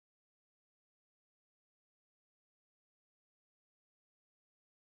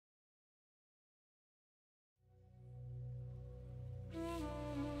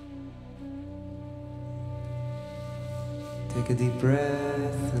Take a deep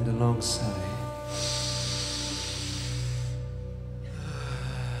breath and a long sigh.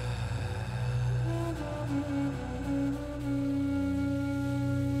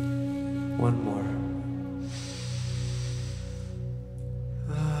 One more.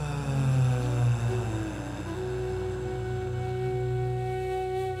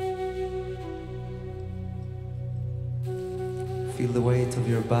 Feel the weight of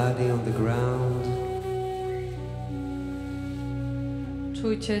your body on the ground.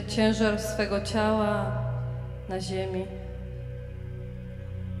 Czujcie ciężar swego ciała na ziemi.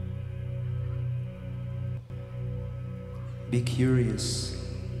 Be curious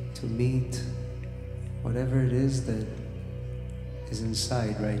to meet whatever it is that is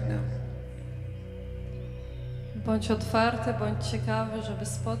inside right now. Bądź otwarty, bądź ciekawy, żeby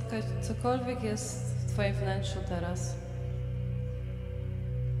spotkać cokolwiek jest w Twoim wnętrzu teraz.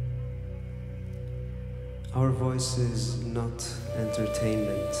 Our voice is not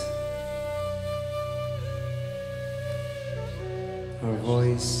entertainment. Our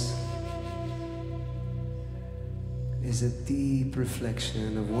voice is a deep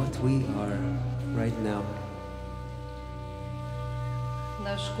reflection of what we are right now.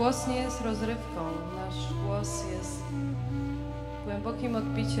 Nasz głos nie jest rozrywką, nasz głos jest głębokim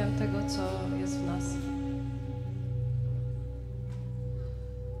odbiciem tego, co jest w nas.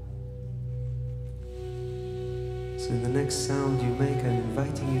 So in the next sound you make, I'm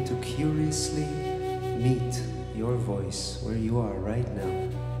inviting you to curiously meet your voice where you are right now.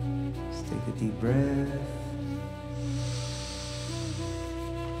 Just take a deep breath.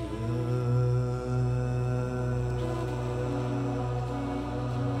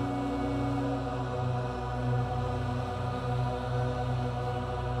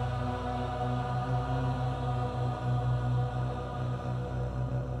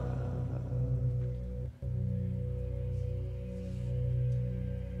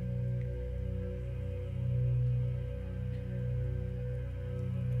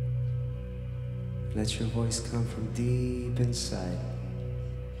 Let your voice come from deep inside.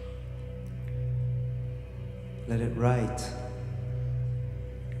 Let it write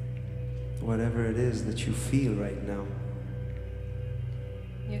whatever it is that you feel right now.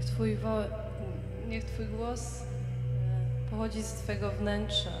 Niech Twój głos pochodzi z Twojego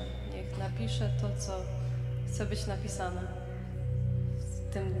wnętrza. Niech napisze to, co chce być napisane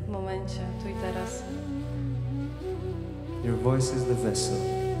w tym momencie, tu i teraz. Your voice is the vessel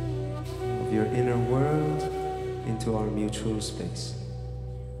of your inner world into our mutual space.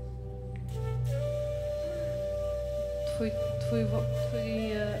 Twój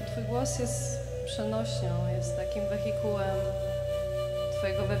głos jest przenośnią, jest takim wehikułem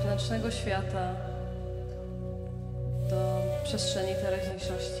Twojego wewnętrznego świata do przestrzeni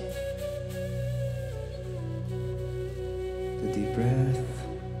teraźniejszości. The deep breath.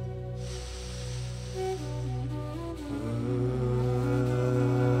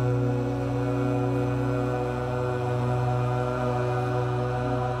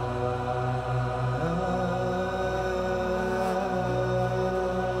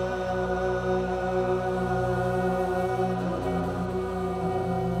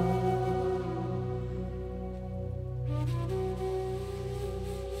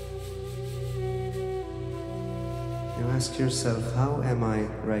 Ask yourself, how am I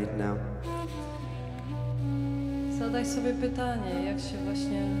right now? Zadaj sobie pytanie, jak się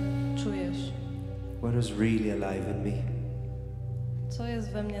właśnie czujesz? What is really alive in me? Co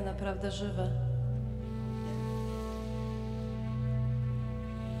jest we mnie naprawdę żywe?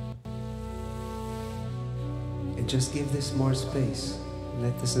 And just give this more space.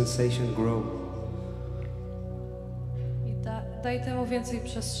 Let the sensation grow. I daj temu więcej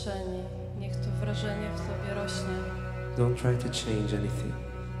przestrzeni. Niech to wrażenie w Tobie rośnie. Don't try to change anything.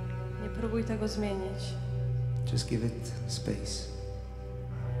 Nie próbuj tego zmienić. Just give it space.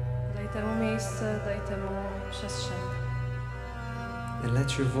 Daj temu miejsce, daj temu przestrzeń. And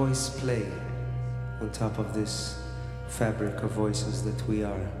let your voice play on top of this fabric of voices that we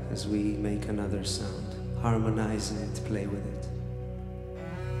are as we make another sound. Harmonize it, play with it.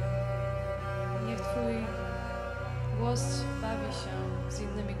 Niech Twój głos bawi się z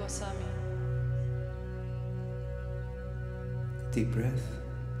innymi głosami. Deep breath.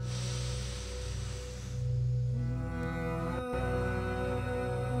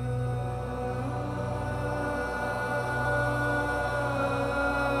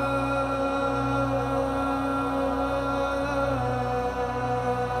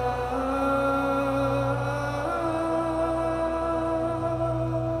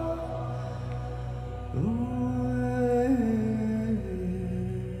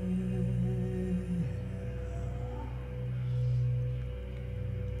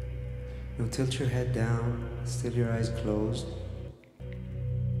 Now tilt your head down, still your eyes closed.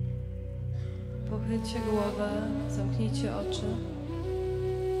 Pochylcie głowę, zamknijcie oczy.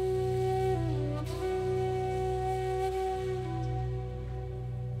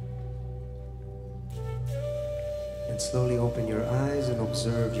 And slowly open your eyes and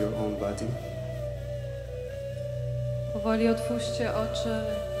observe your own body. Powoli otwórzcie oczy.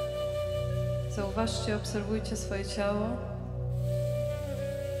 Zauważcie, obserwujcie swoje ciało.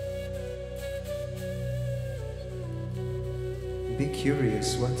 Be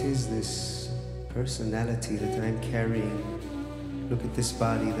curious, what is this personality that I'm carrying? Look at this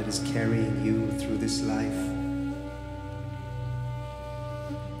body that is carrying you through this life.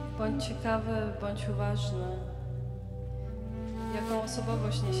 Bądź ciekawy, bądź uważny. Jaką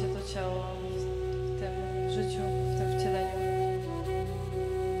osobowość niesie to ciało w tym życiu, w tym wcieleniu?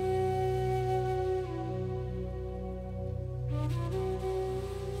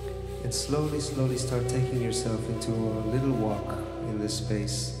 And slowly, slowly start taking yourself into a little walk in this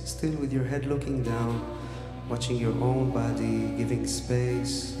space, still with your head looking down, watching your own body, giving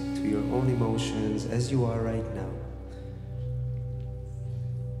space to your own emotions as you are right now.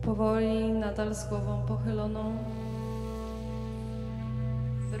 Powoli, nadal z głową pochyloną,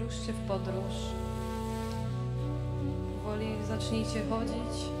 wyruszcie w podróż. Powoli zacznijcie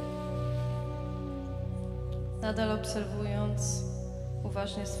chodzić, nadal obserwując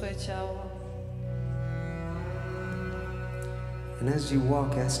uważnie swoje ciało. And as you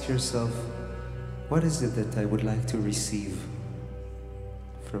walk, ask yourself, what is it that I would like to receive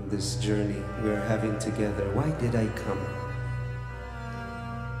from this journey we are having together? Why did I come?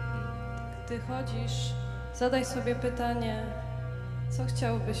 Gdy chodzisz, zadaj sobie pytanie, co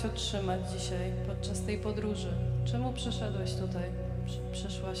chciałbyś otrzymać dzisiaj podczas tej podróży? Czemu przyszedłeś tutaj?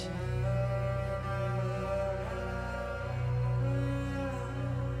 Przyszłaś?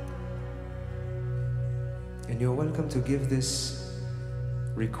 And you're welcome to give this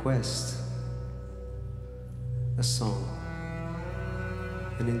request a song,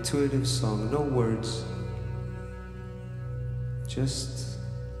 an intuitive song, no words, just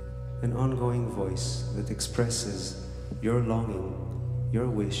an ongoing voice that expresses your longing, your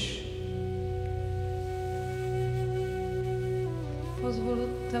wish. Pozwól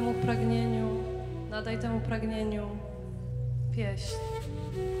temu pragnieniu, nadaj temu pragnieniu pieśń.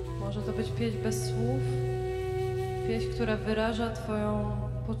 Może to być pieśń bez słów, pieśń, która wyraża Twoją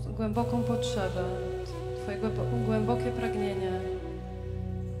głęboką potrzebę, Twoje głębokie pragnienie.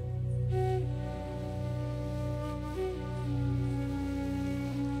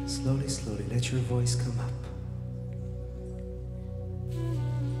 Slowly, slowly, let your voice come up.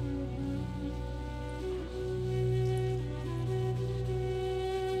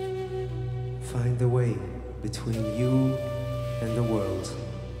 Find the way between you and the world.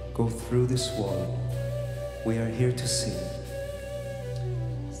 Go through this wall. We are here to sing.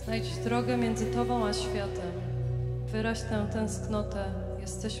 Znajdź drogę między Tobą a światem. Wyraź tę tęsknotę.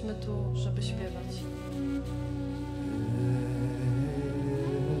 Jesteśmy tu, żeby śpiewać.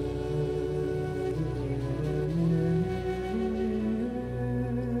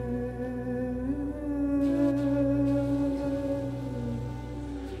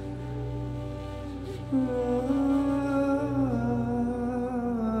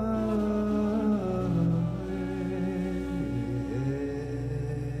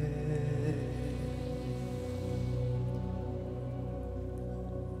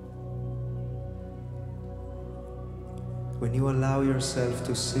 When you allow yourself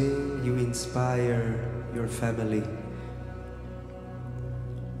to sing, you inspire your family.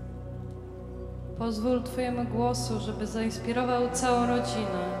 Pozwól Twojemu głosu, żeby zainspirował całą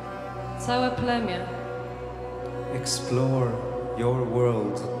rodzinę, całe plemię. Explore your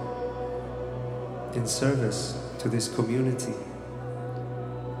world in service to this community.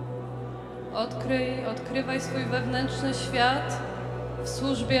 Odkrywaj swój wewnętrzny świat w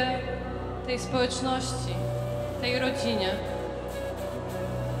służbie tej społeczności, tej rodzinie.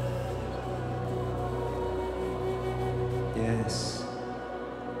 Yes.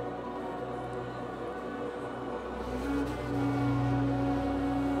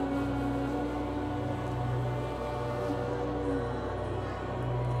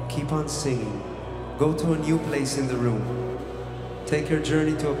 Keep on singing. Go to a new place in the room. Take your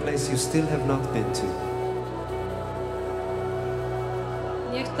journey to a place you still have not been to.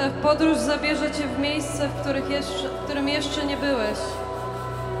 Niech ta podróż zabierze Cię w miejsce, w którym jeszcze nie byłeś.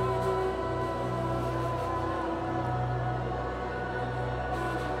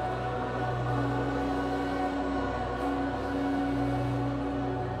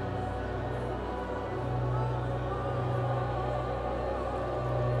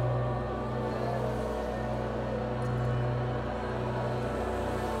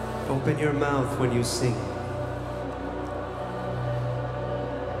 Open your mouth when you sing.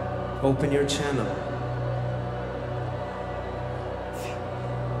 Open your channel.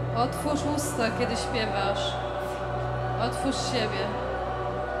 Otwórz usta, kiedy śpiewasz. Otwórz siebie.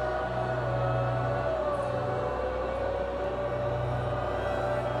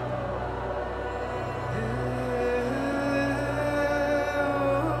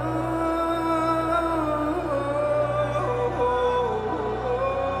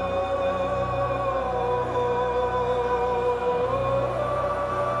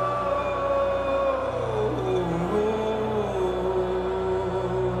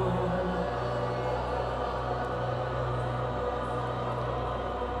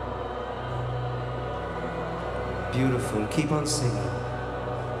 Beautiful. Keep on singing.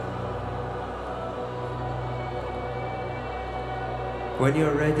 When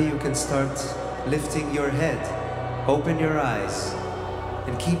you're ready, you can start lifting your head. Open your eyes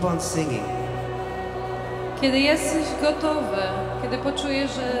and keep on singing. Kiedy jesteś gotowy, kiedy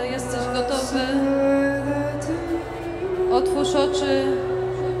poczujesz, że jesteś gotowy, otwórz oczy,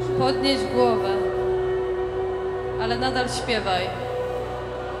 podnieś głowę, ale nadal śpiewaj.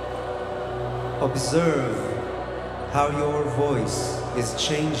 Observe how your voice is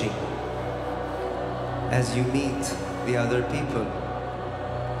changing as you meet the other people.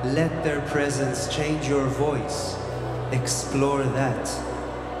 Let their presence change your voice. Explore that.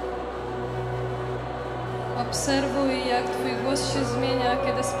 Obserwuj, jak twój głos się zmienia,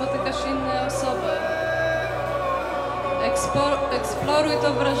 kiedy spotykasz inne osoby. Eksploruj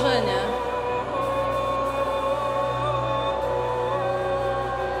to wrażenie.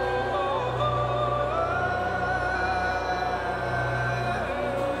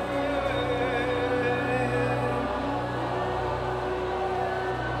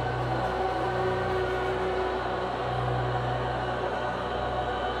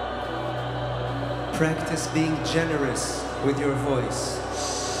 Practice being generous with your voice.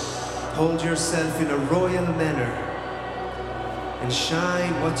 Hold yourself in a royal manner and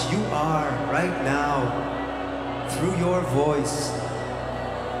shine what you are right now through your voice.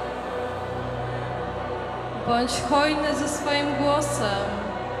 Bądź hojny ze swoim głosem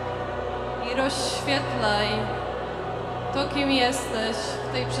i rozświetlaj to, kim jesteś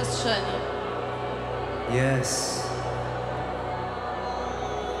w tej przestrzeni. Yes.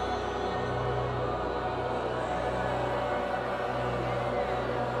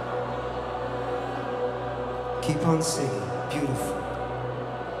 Keep on singing. Beautiful.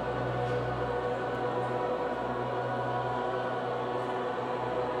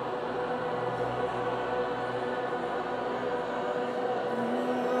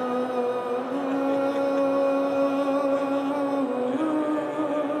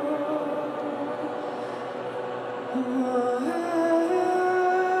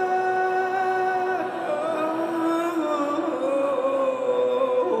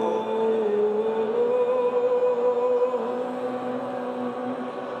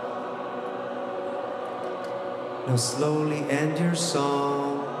 Now slowly end your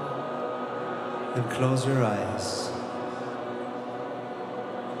song and close your eyes.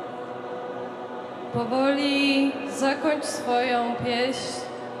 Powoli zakończ swoją pieśń.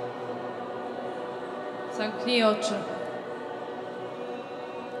 Zamknij oczy.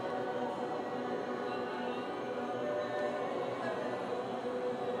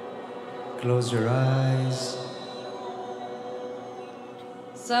 Close your eyes.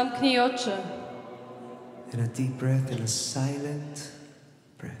 Zamknij oczy. And a deep breath and a silent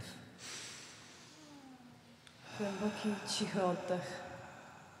breath. Głęboki, cichy oddech.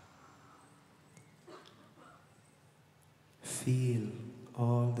 Feel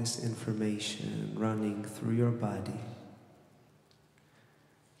all this information running through your body.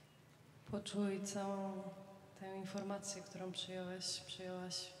 Poczuj całą tę informację, którą przyjęłaś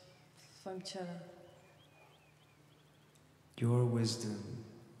w swoim ciele. Your wisdom,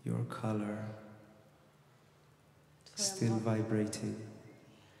 your color, still vibrating.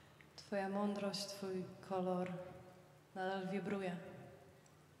 Twoja mądrość, twój kolor nadal wibruje.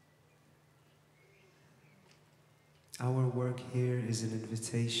 Our work here is an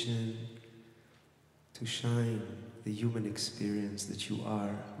invitation to shine the human experience that you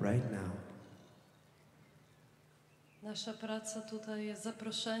are right now. Nasza praca tutaj jest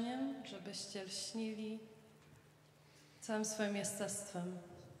zaproszeniem, żebyście lśnili całym swoim jestestwem.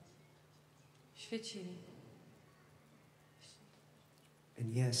 Świecili.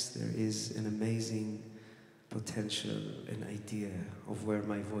 And yes, there is an amazing potential and idea of where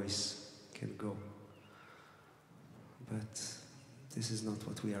my voice can go. But this is not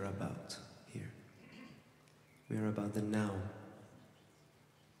what we are about here. We are about the now.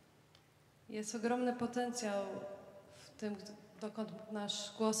 Jest ogromny potencjał w tym, dokąd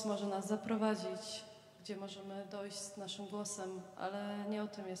nasz głos może nas zaprowadzić, gdzie możemy dojść z naszym głosem, ale nie o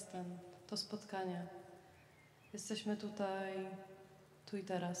tym jest to spotkanie. Jesteśmy tutaj, tu i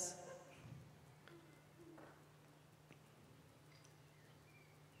teraz.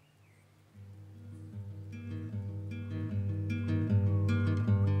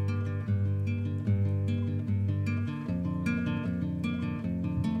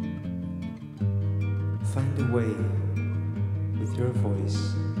 Find a way with your voice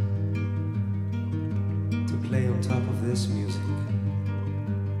to play on top of this music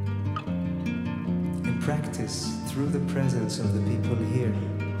and practice through the presence of the people here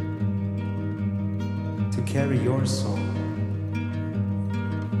to carry your song.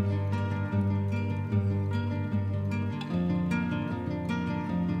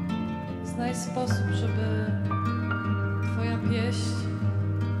 Znajdź sposób, żeby Twoja pieśń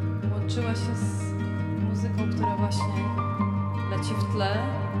łączyła się z muzyką, która właśnie leci w tle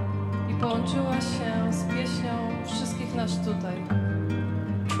i połączyła się z pieśnią wszystkich nas tutaj.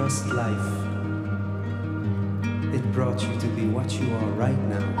 Trust life. It brought you to be what you are right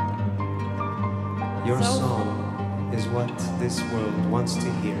now. Your song is what this world wants to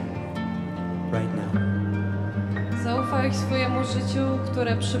hear right now. Zaufaj swojemu życiu,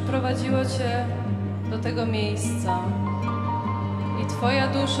 które przyprowadziło Cię do tego miejsca. I Twoja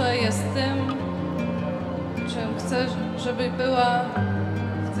dusza jest tym, czym chcesz, żeby była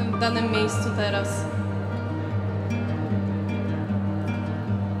w tym danym miejscu teraz.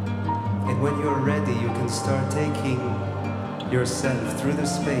 And when you're ready, you can start taking yourself through the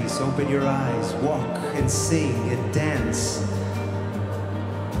space. Open your eyes, walk and sing and dance.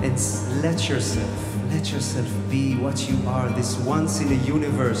 And let yourself be what you are, this once in a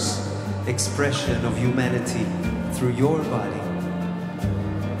universe expression of humanity through your body.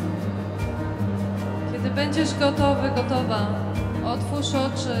 Kiedy będziesz gotowy, gotowa, otwórz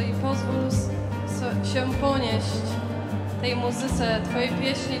oczy i pozwól się ponieść tej muzyce, Twojej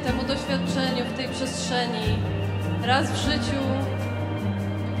pieśni, temu doświadczeniu w tej przestrzeni. Raz w życiu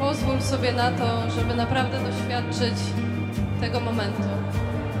pozwól sobie na to, żeby naprawdę doświadczyć tego momentu.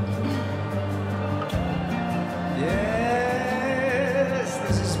 Yes,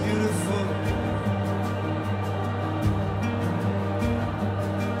 this is beautiful.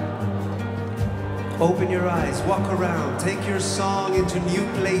 Open your eyes, walk around, take your song into new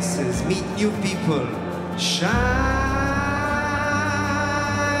places, meet new people. Shine.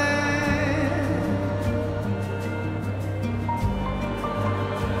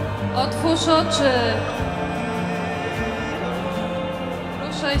 Otwórz oczy.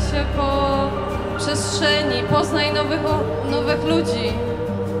 Ruszaj się po przestrzeni, poznaj nowych ludzi.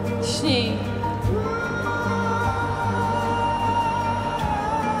 Śnij.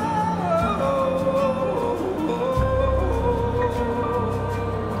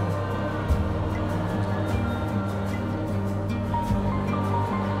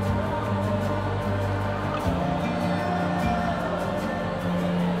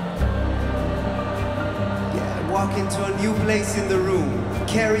 Walk into a new place in the room.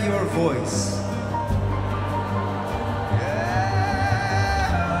 Carry your voice.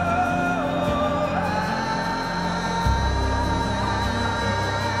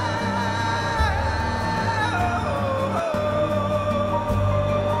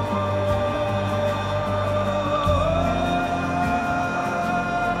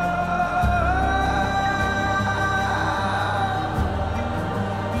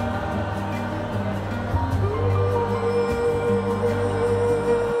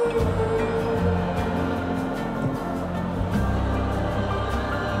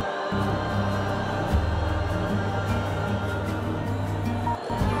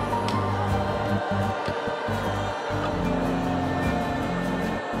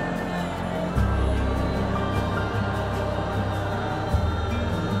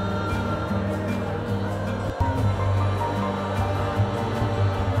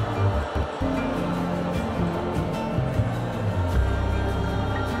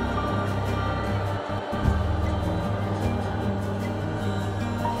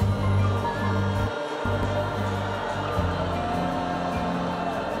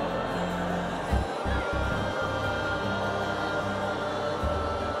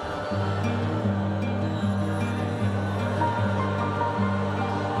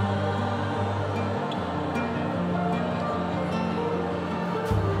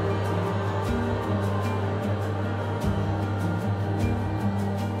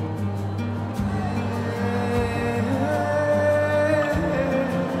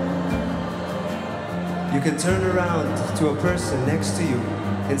 You can turn around to a person next to you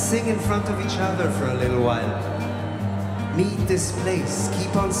and sing in front of each other for a little while. Meet this place,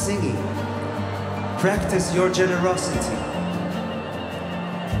 keep on singing. Practice your generosity.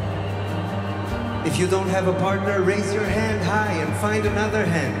 If you don't have a partner, raise your hand high and find another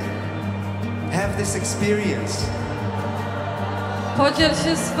hand. Have this experience. Podziel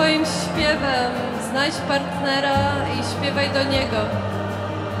się swoim śpiewem, znajdź partnera i śpiewaj do niego.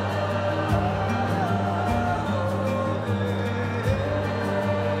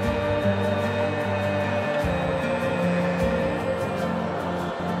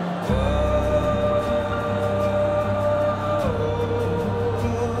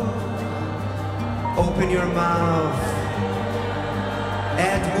 Open your mouth.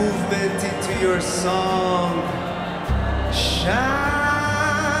 Add movement into your song. Shine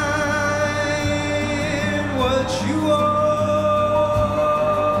what you are.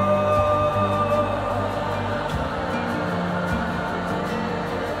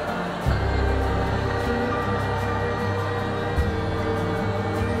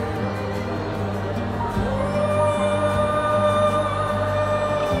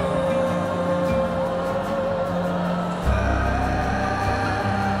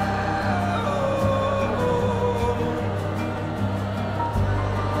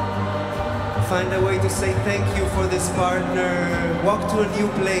 Find a way to say thank you for this partner. Walk to a new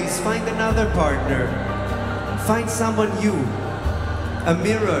place, find another partner. Find someone new, a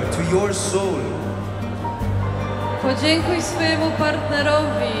mirror to your soul. Podziękuj swojemu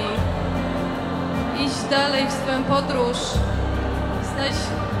partnerowi. Idź dalej w swoją podróż. Znajdź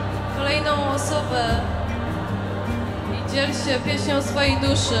kolejną osobę i dziel się pieśnią swojej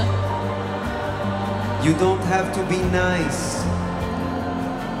duszy. You don't have to be nice.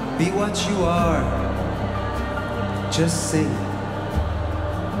 Be what you are. Just sing.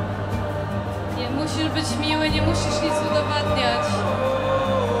 Nie musisz być miły, nie musisz nic udowadniać.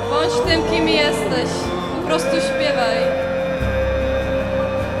 Bądź tym, kim jesteś. Po prostu śpiewaj.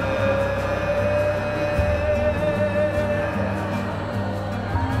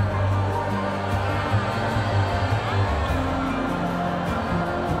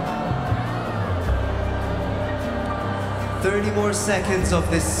 30 more seconds of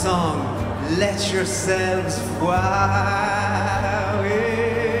this song. Let yourselves fly.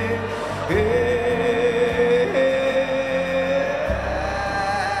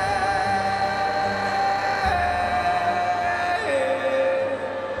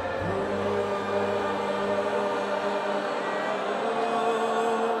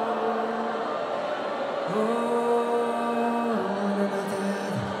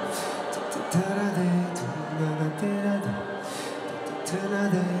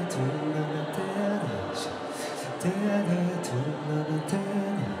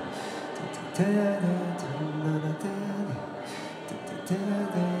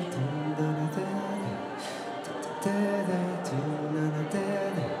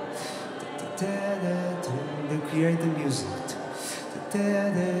 Create the music.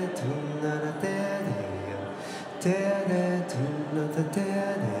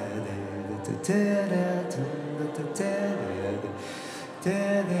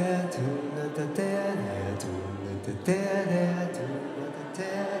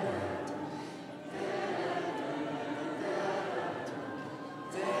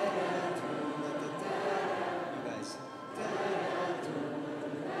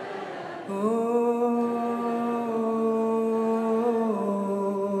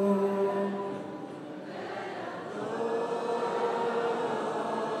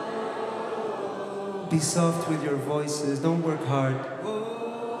 Be soft with your voices, don't work hard.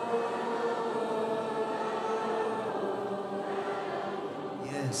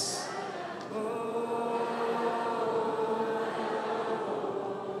 Yes.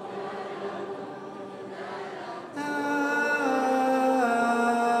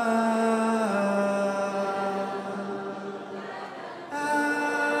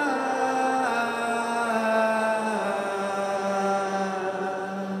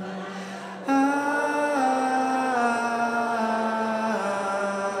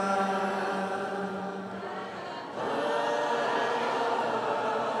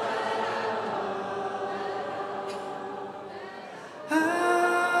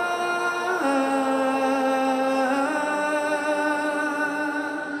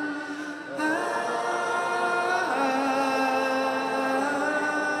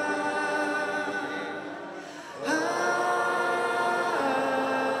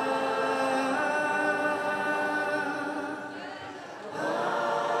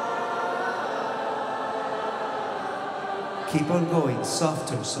 Keep on going,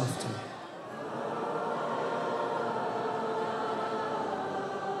 softer, softer.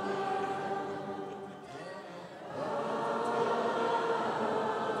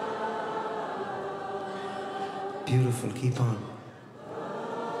 Beautiful, keep on.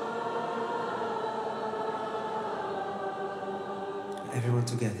 Everyone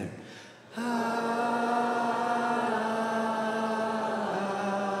together.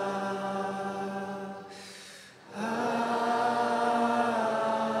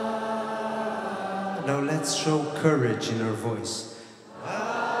 Now let's show courage in our voice.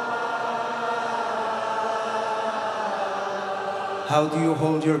 How do you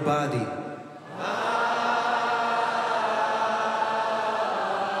hold your body?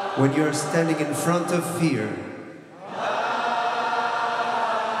 When you're standing in front of fear.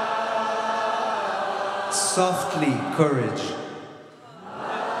 Softly, courage.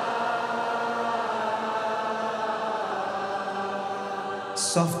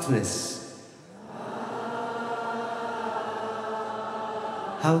 Softness.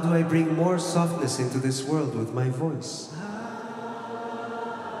 How do I bring more softness into this world with my voice?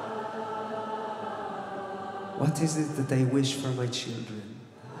 What is it that I wish for my children?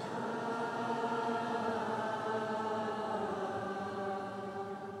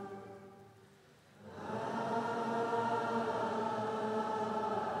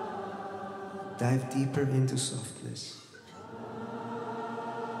 Dive deeper into softness.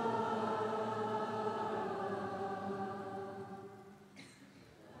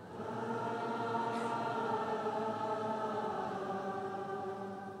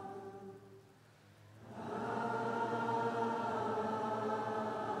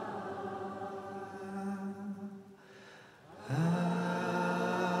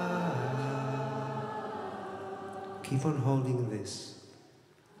 Keep on holding this.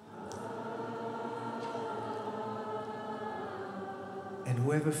 And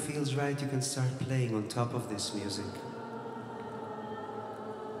whoever feels right, you can start playing on top of this music.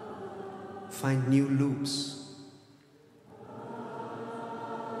 Find new loops.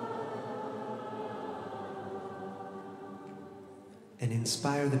 And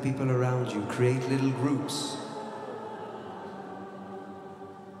inspire the people around you. Create little groups.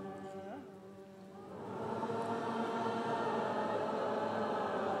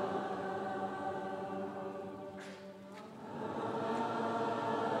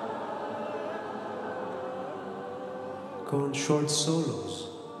 Go on short solos.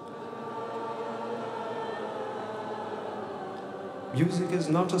 Music is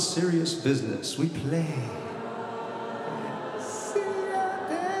not a serious business. We play.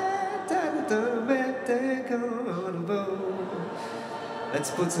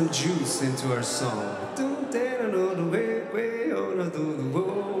 Let's put some juice into our song.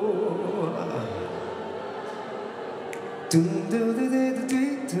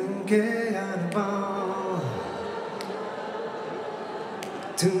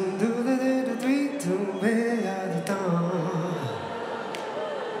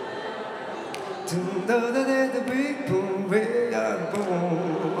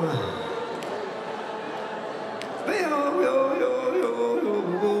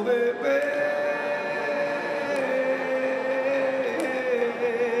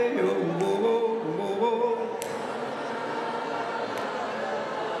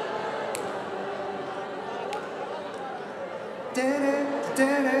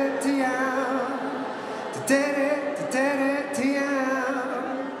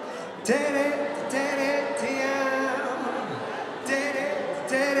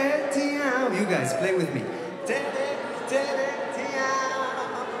 You guys, play with me.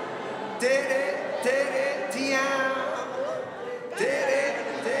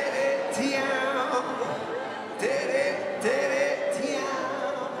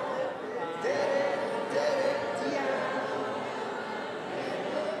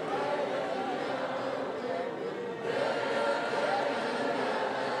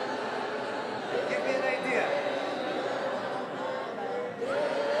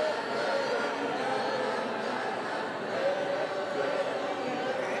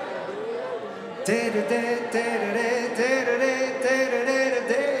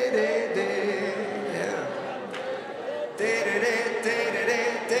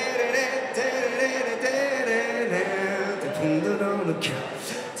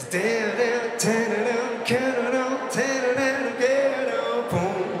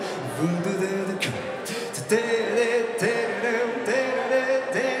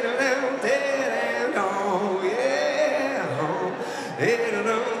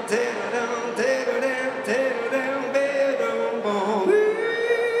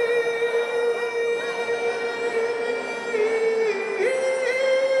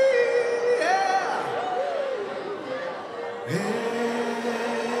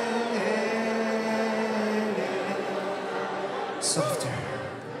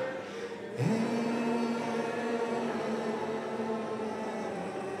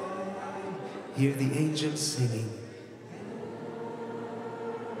 Hear the angels singing.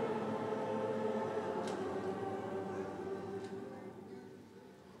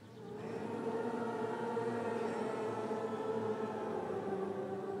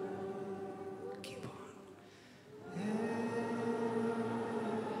 Keep on.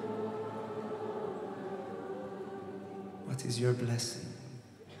 What is your blessing?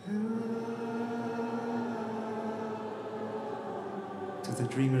 To the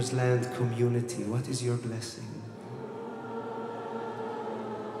Dreamersland community, what is your blessing?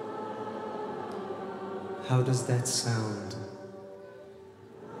 How does that sound?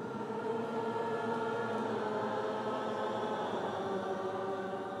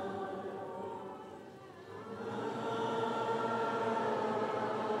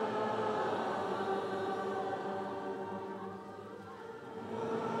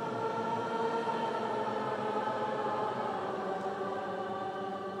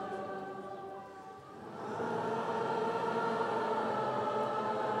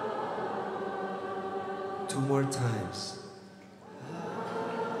 Two more times.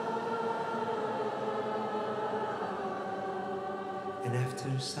 And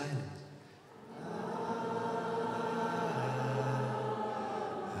after, silence.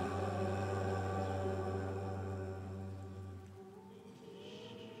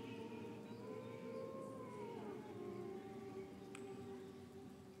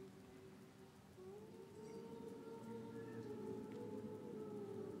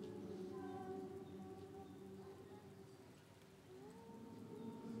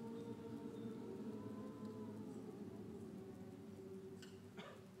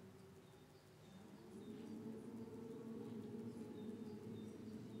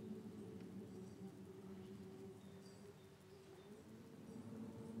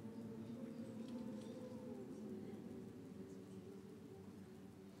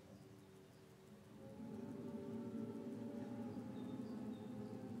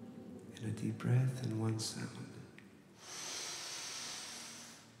 And a deep breath and one sound.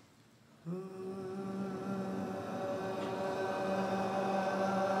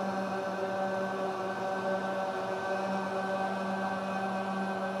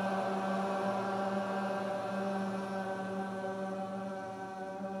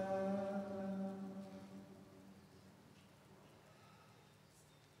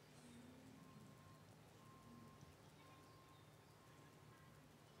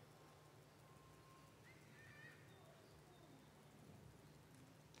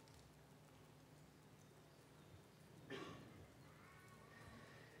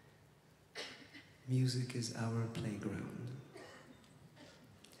 Music is our playground.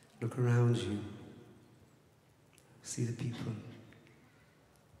 Look around you. See the people.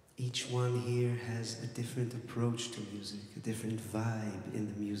 Each one here has a different approach to music, a different vibe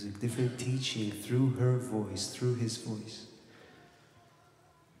in the music, different teaching through her voice, through his voice.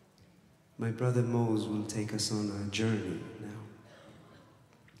 My brother Mose will take us on a journey now.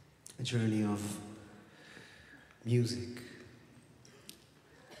 A journey of music.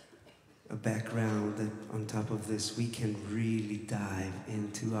 A background that on top of this we can really dive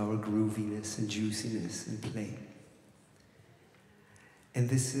into our grooviness and juiciness and play. And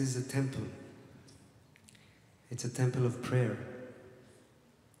this is a temple. It's a temple of prayer,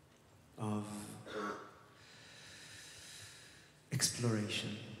 of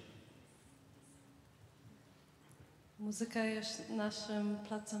exploration. Muzyka jest naszym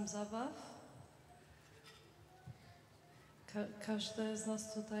placem zabaw. Każdy z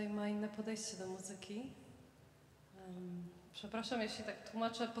nas tutaj ma inne podejście do muzyki. Przepraszam, jeśli tak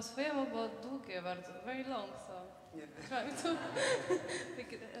tłumaczę po swojemu, bo długie bardzo, very long, so trying to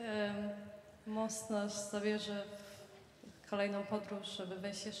most nas zabierze w kolejną podróż, żeby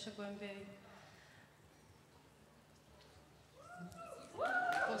wejść jeszcze głębiej.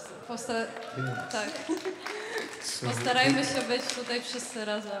 Tak. Postarajmy się być tutaj wszyscy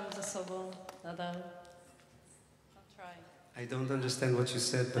razem ze sobą nadal. I don't understand what you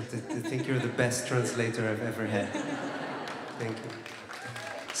said, but I think you're the best translator I've ever had. Thank you.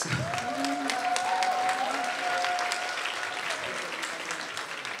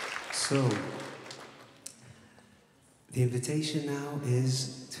 So, the invitation now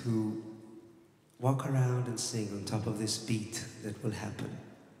is to walk around and sing on top of this beat that will happen,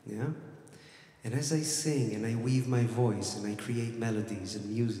 yeah? And as I sing and I weave my voice and I create melodies and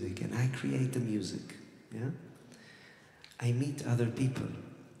music and I create the music, yeah? I meet other people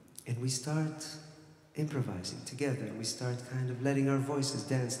and we start improvising together. We start kind of letting our voices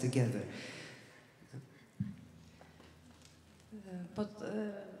dance together.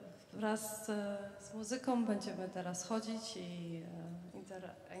 Wraz z muzyką będziemy teraz chodzić i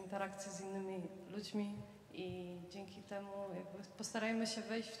interakcję z innymi ludźmi i dzięki temu jakby postarajmy się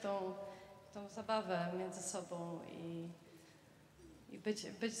wejść w tą zabawę między sobą i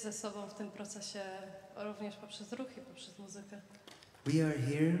być ze sobą w tym procesie również poprzez ruch i poprzez muzykę. We are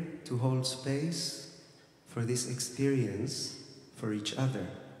here to hold space for this experience for each other.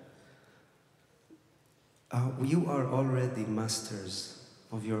 You are already masters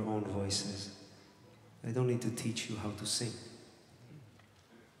of your own voices. I don't need to teach you how to sing.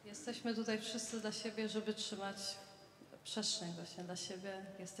 Jesteśmy tutaj wszyscy dla siebie, żeby trzymać przestrzeń właśnie dla siebie.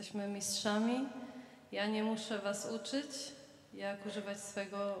 Jesteśmy mistrzami. Ja nie muszę was uczyć, jak używać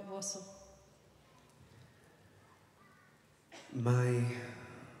swojego głosu.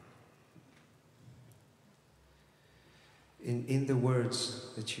 In the words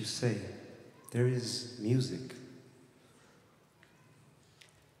that you say, there is music.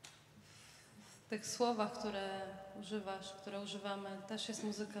 W tych słowach, które używasz, które używamy, też jest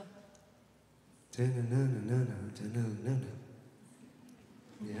muzyka.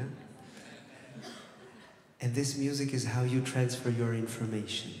 Yeah? And this music is how you transfer your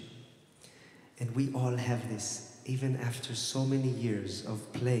information. And we all have this, even after so many years of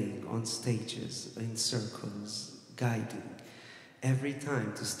playing on stages, in circles, guiding. Every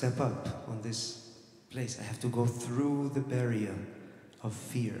time to step up on this place, I have to go through the barrier of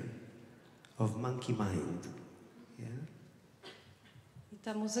fear, of monkey mind. Yeah? I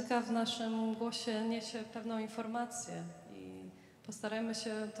ta muzyka w naszym głosie niesie pewną informację i postarajmy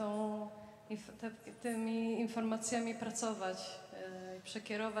się tymi informacjami pracować,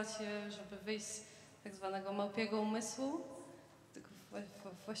 przekierować je, żeby wyjść z tak zwanego małpiego umysłu,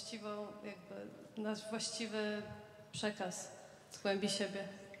 nasz właściwy przekaz z głębi siebie.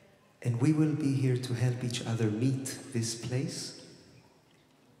 And we will be here to help each other meet this place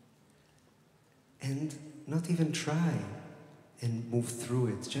and not even try and move through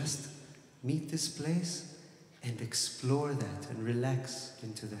it. Just meet this place and explore that and relax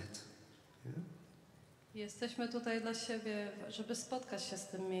into that. Yeah? Jesteśmy tutaj dla siebie, żeby spotkać się z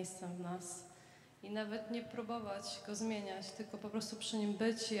tym miejscem w nas i nawet nie próbować go zmieniać, tylko po prostu przy nim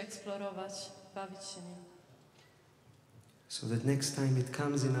być i eksplorować, bawić się nim. So that next time it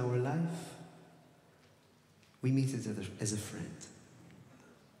comes in our life, we meet it as a friend.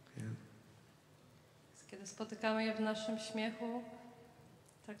 Yeah? Kiedy spotykamy je w naszym śmiechu,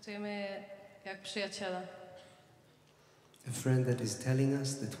 traktujemy je jak przyjaciela. A friend that is telling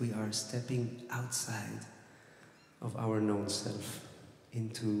us that we are stepping outside of our known self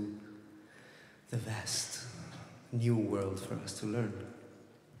into the vast new world for us to learn.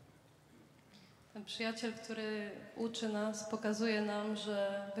 Ten przyjaciel, który uczy nas, pokazuje nam,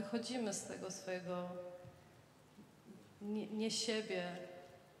 że wychodzimy z tego swojego nie siebie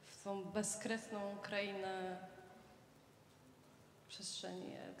w tą bezkresną krainę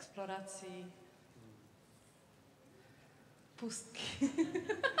przestrzeni, eksploracji, pustki.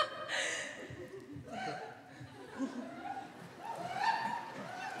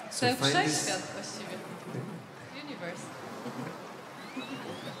 Ten wszechświat właściwie. Universe.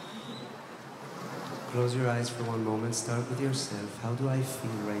 Close your eyes for one moment. Start with yourself. How do I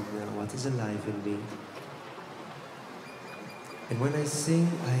feel right now? What is alive in me? And when I sing,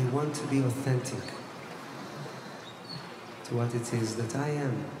 I want to be authentic to what it is that I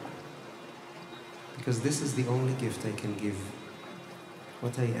am. Because this is the only gift I can give.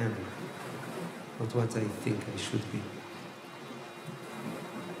 What I am, not what I think I should be.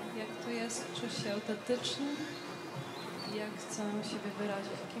 Jak to jest czuć się autentyczny i jak chcę siebie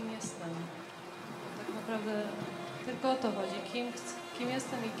wyrazić, kim jestem. Bo tak naprawdę tylko o to chodzi, kim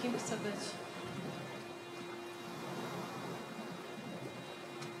jestem i kim chcę być.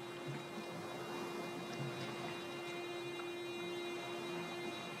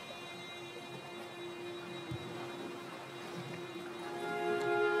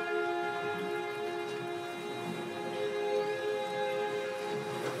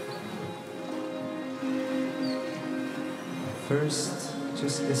 First,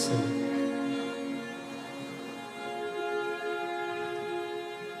 just listen.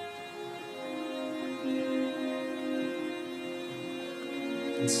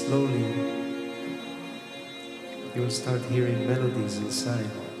 And slowly, you will start hearing melodies inside.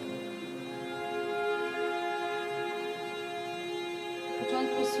 W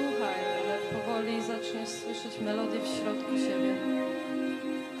początku słuchaj, ale powoli zaczniesz słyszeć melodię w środku siebie.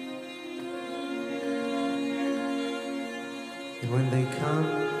 And when they come,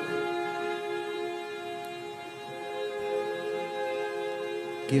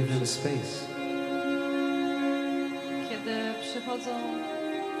 give them space. Kiedy przychodzą,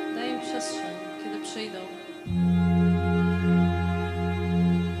 daj im przestrzeń, kiedy przyjdą.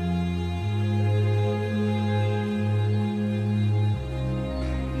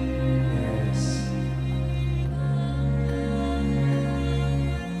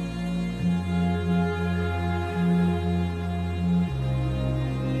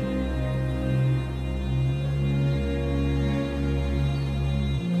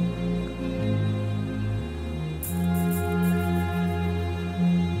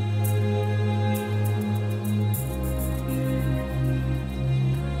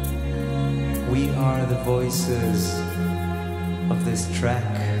 we are the voices of this track.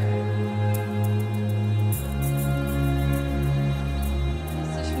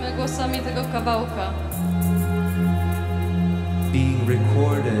 Jesteśmy głosami tego kawałka. Being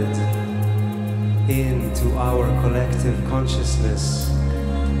recorded into our collective consciousness.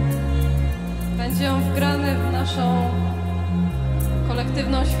 Będzie on wgrany w naszą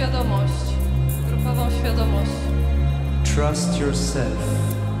kolektywną świadomość, grupową świadomość. Trust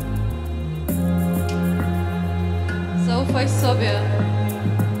yourself. Zaufaj sobie.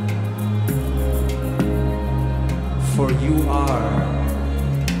 For you are.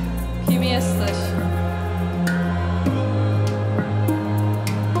 Kim jesteś?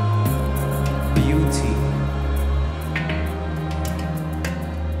 Beauty.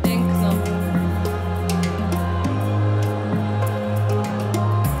 Piękno.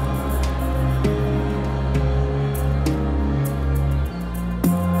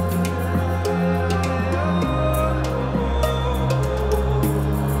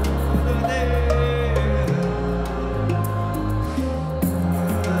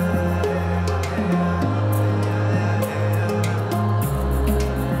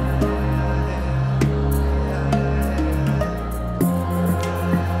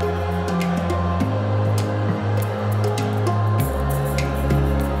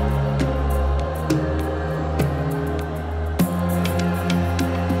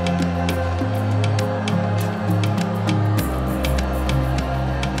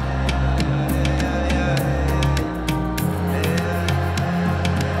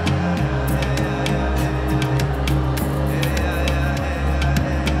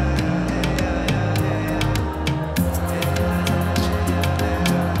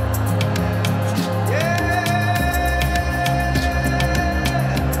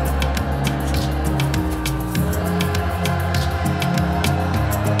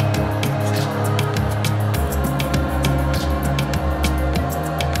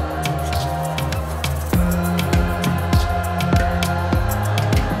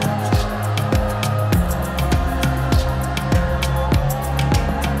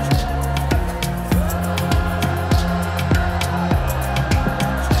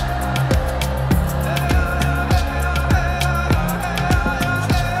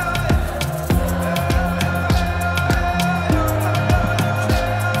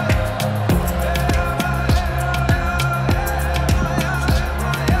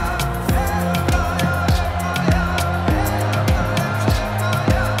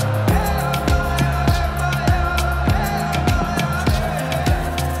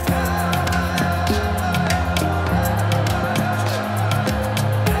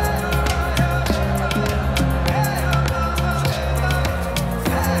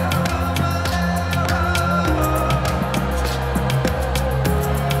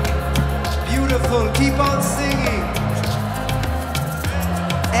 Keep on singing.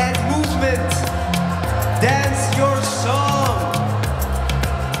 Add movement. Dance your song.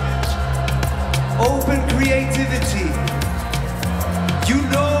 Open creativity. You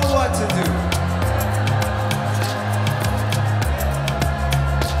know what to do.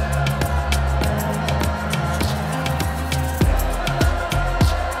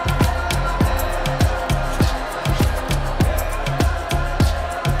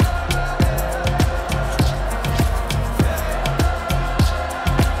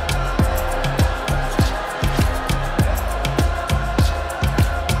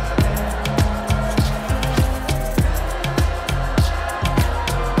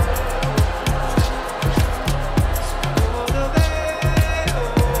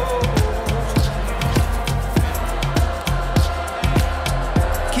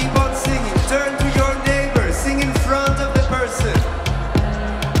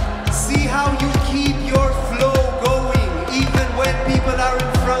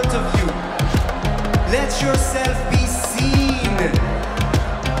 Let yourself be seen.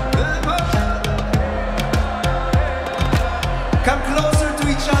 Come closer to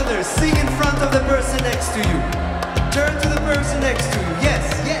each other. Sing in front of the person next to you. Turn to the person next to you.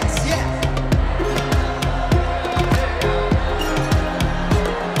 Yes, yes, yes.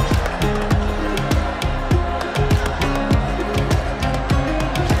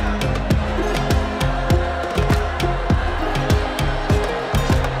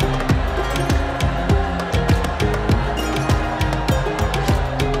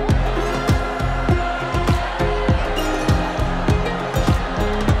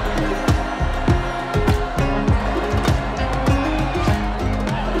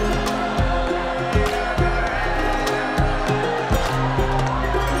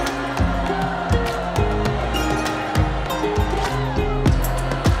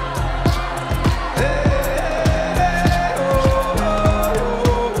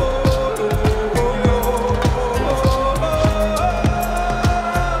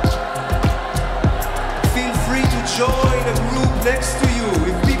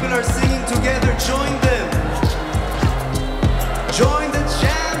 people are singing together, join them. Join the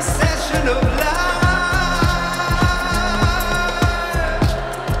jam session of life.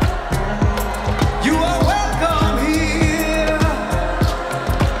 You are welcome here.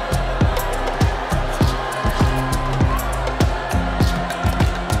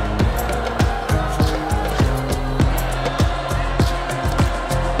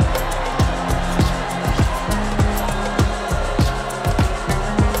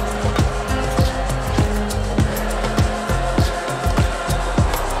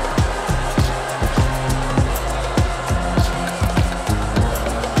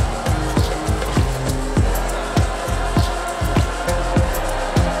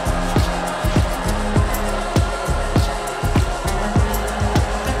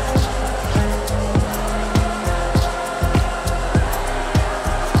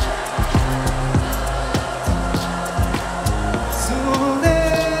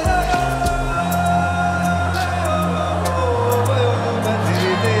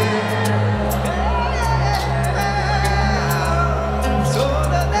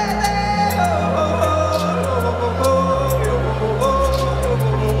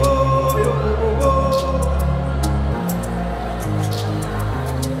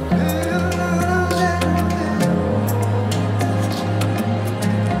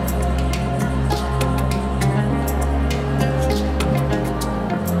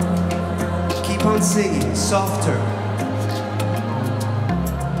 Singing softer.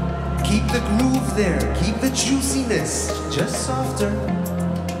 Keep the groove there, keep the juiciness just softer.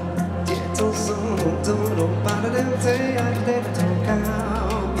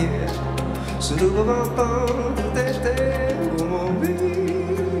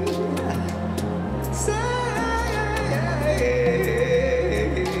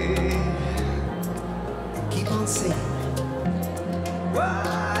 Keep on singing.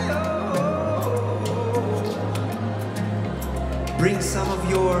 Bring some of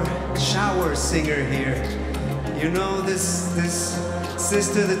your shower singer here. You know this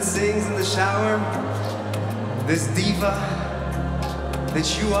sister that sings in the shower? This diva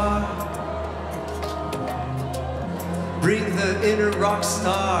that you are? Bring the inner rock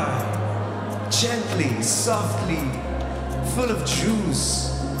star, gently, softly, full of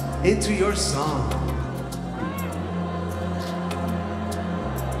juice, into your song.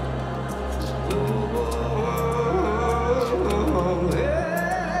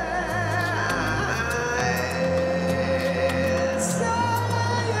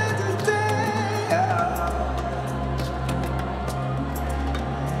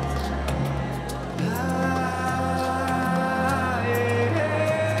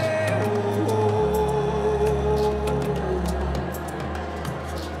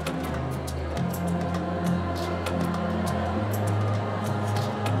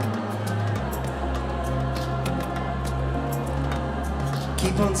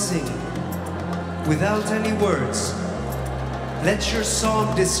 Keep on singing, without any words. Let your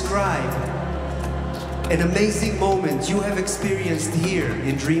song describe an amazing moment you have experienced here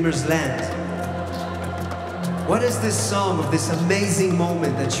in Dreamersland. What is this song of this amazing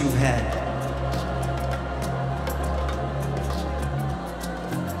moment that you've had?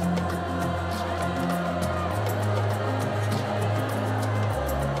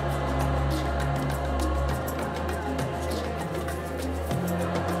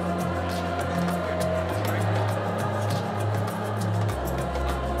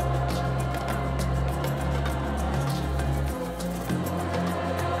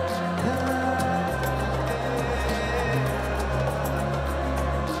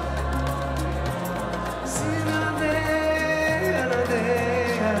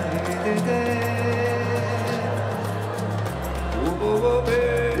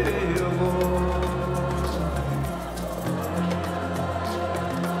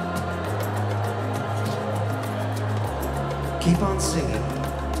 Keep on singing.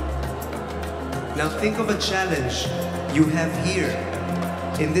 Now think of a challenge you have here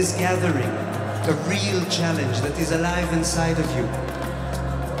in this gathering, a real challenge that is alive inside of you.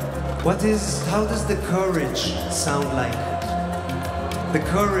 How does the courage sound like? The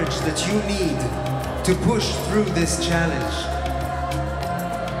courage that you need to push through this challenge.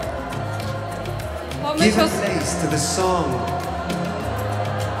 Give a place to the song.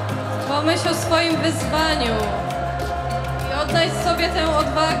 Pomyśl o swoim wyzwaniu i odnajdź sobie tę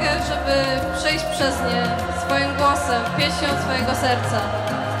odwagę, żeby przejść przez nie swoim głosem, pieśnią swojego serca.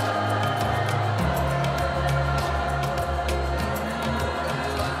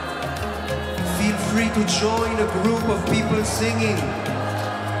 Feel free to join a group of people singing.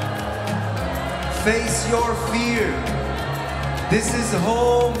 Face your fear. This is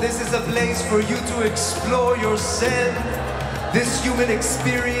home, this is a place for you to explore yourself, this human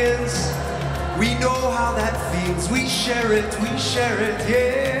experience. We know how that feels, we share it,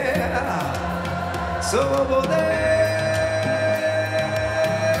 yeah. So over there.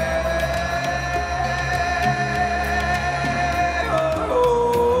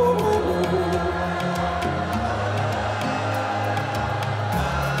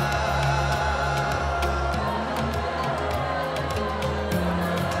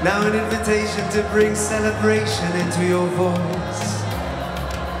 Now an invitation to bring celebration into your voice.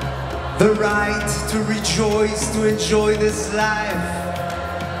 The right to rejoice, to enjoy this life.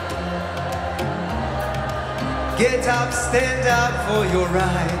 Get up, stand up for your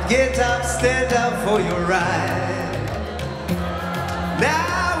right. Get up, stand up for your right.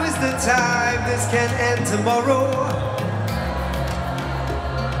 Now is the time, this can end tomorrow.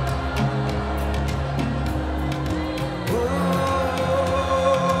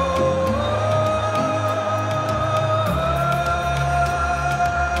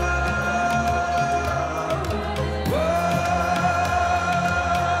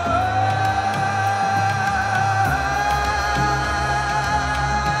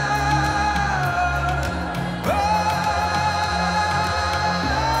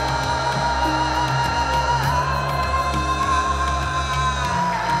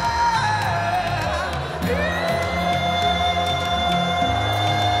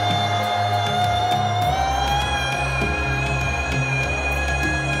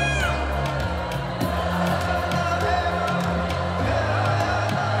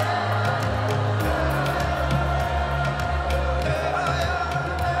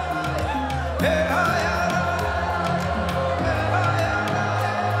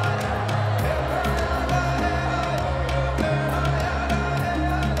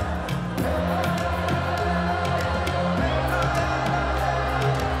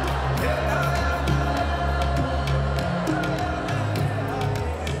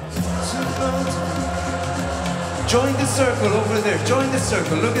 Join the circle over there. Join the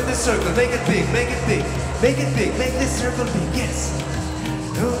circle. Look at the circle. Make it big. Make it big. Make it big. Make this circle big. Yes.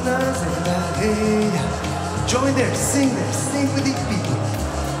 Join there. Sing there. Sing with these people.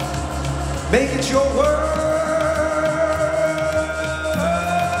 Make it your word.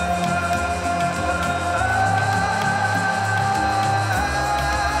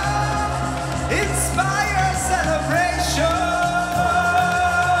 Inspire celebration.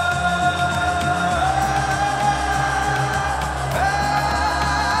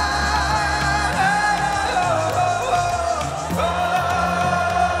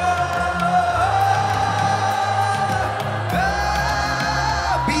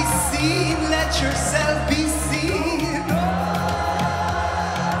 Yourself be seen.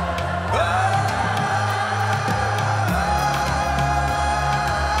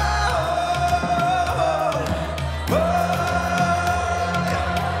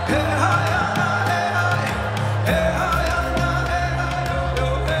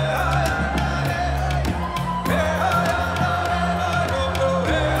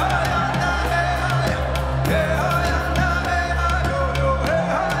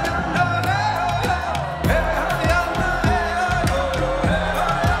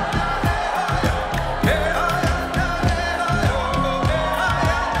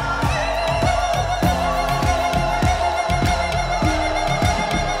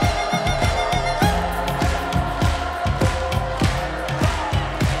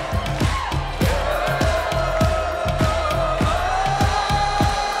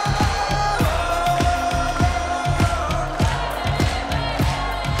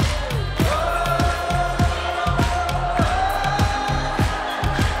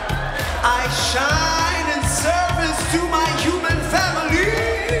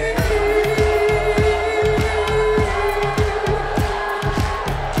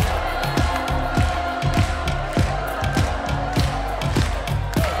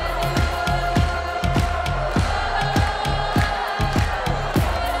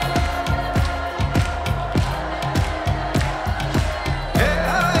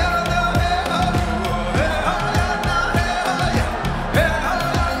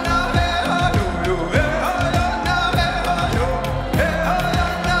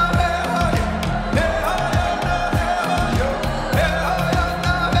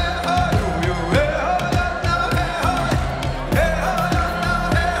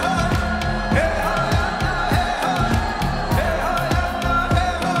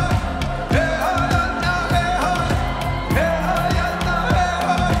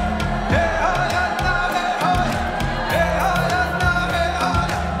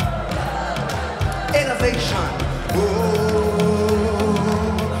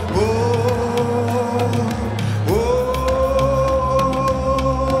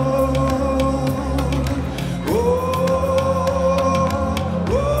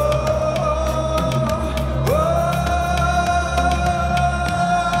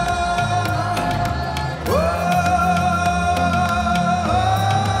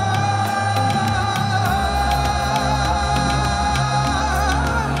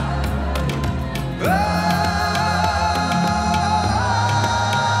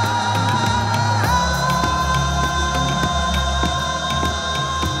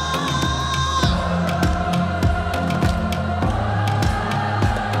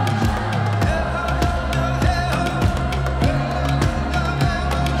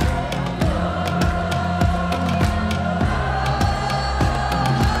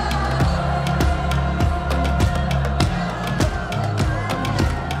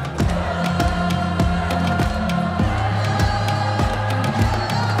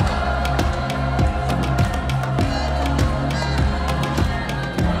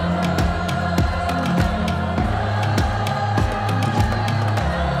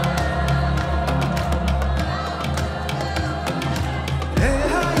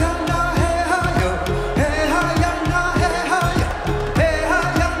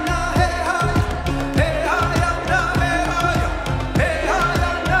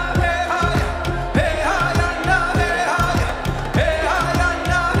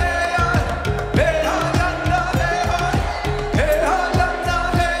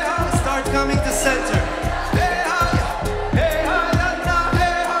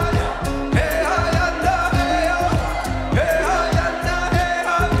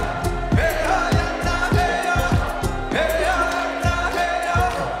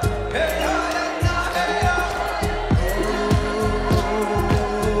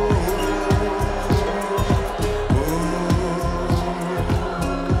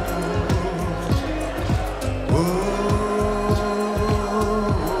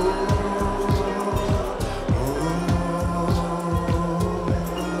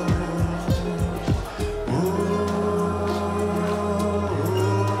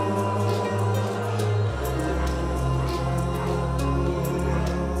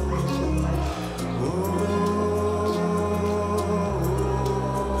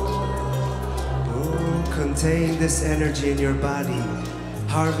 contain this energy in your body.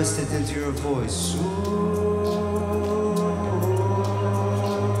 Harvest it into your voice.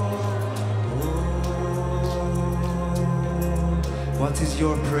 What is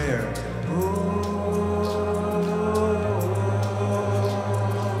your prayer?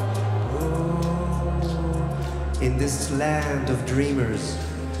 In this land of dreamers,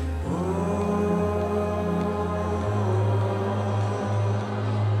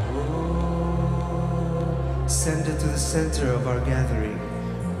 send it to the center of our gathering.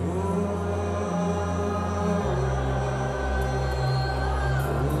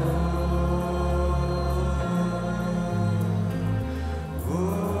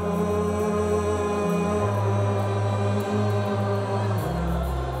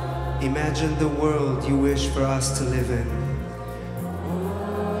 Imagine the world you wish for us to live in.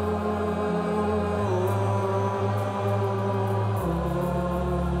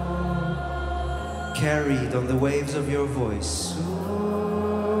 Carried on the waves of your voice.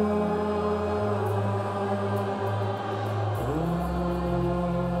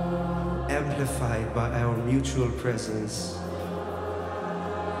 Amplified by our mutual presence.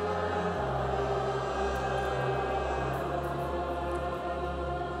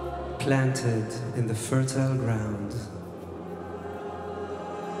 Planted in the fertile ground.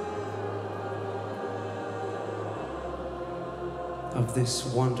 Of this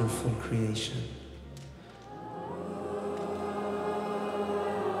wonderful creation.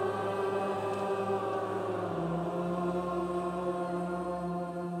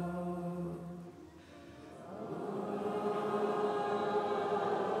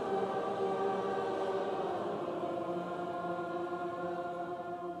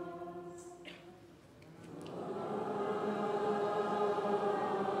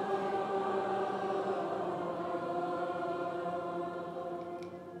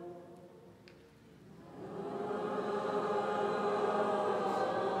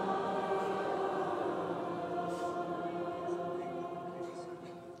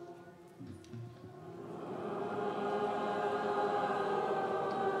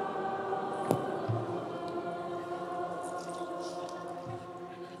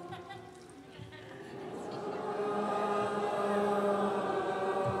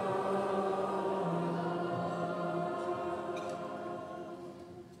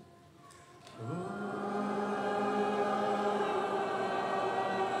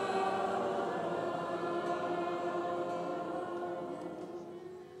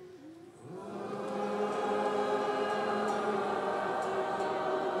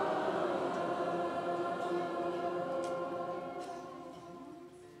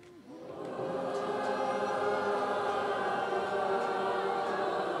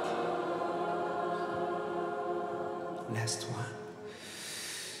 Last one.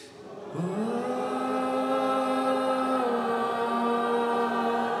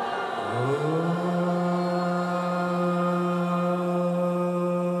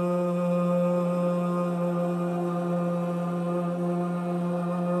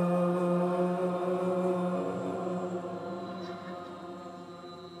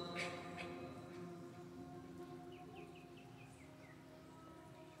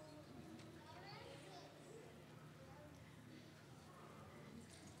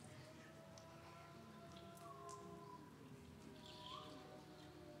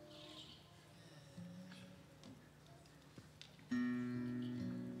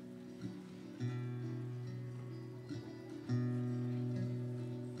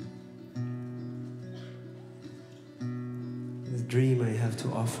 Dream I have to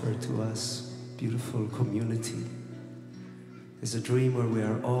offer to us, beautiful community, is a dream where we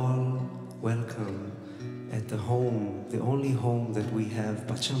are all welcome at the home, the only home that we have,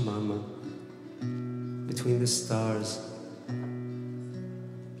 Pachamama, between the stars.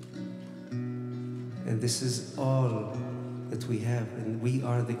 And this is all that we have, and we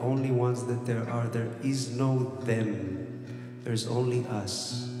are the only ones that there are. There is no them, there's only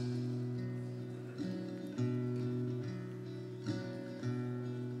us.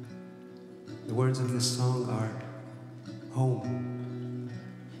 The words of this song are, home,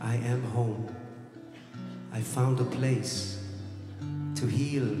 I am home. I found a place to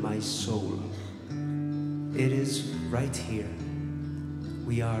heal my soul. It is right here.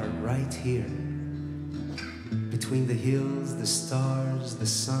 We are right here. Between the hills, the stars, the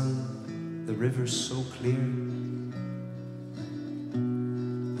sun, the river so clear.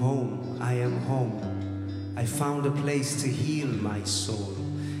 Home, I am home. I found a place to heal my soul.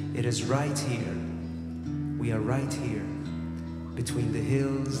 It is right here. We are right here. Between the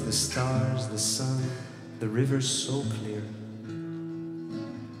hills, the stars, the sun, the river so clear.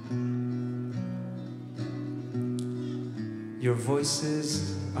 Your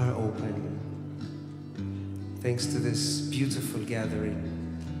voices are open. Thanks to this beautiful gathering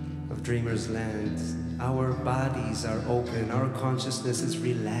of Dreamersland, our bodies are open, our consciousness is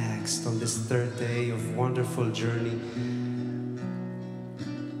relaxed on this third day of wonderful journey.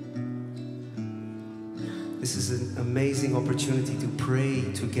 This is an amazing opportunity to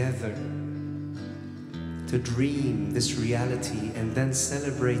pray together, to dream this reality and then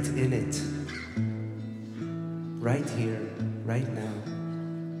celebrate in it, right here, right now.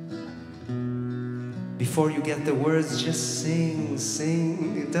 Before you get the words, just sing,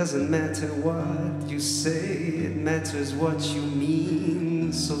 sing. It doesn't matter what you say, it matters what you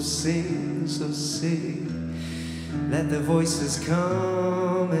mean. So sing, so sing. Let the voices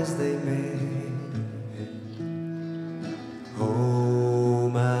come as they may.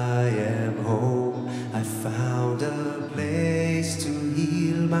 Home, I am home. I found a place to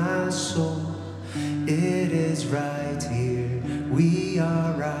heal my soul. It is right here, we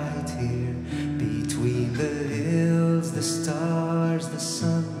are right here. Between the hills, the stars, the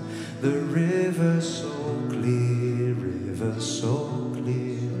sun, the river so clear, river so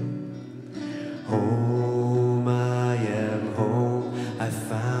clear. Home, I am home. I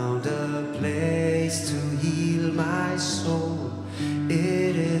found a place to heal my soul.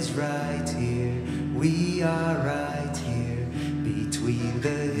 It is right here, we are right here. Between the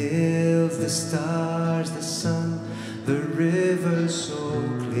hills, the stars, the sun, the river so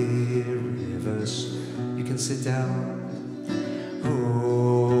clear, river so. You can sit down.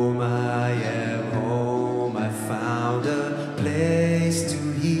 Home, I am home. I found a place to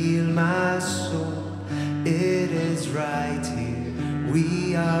heal my soul. It is right here,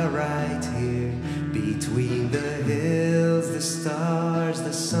 we are right here. Between the hills, the stars,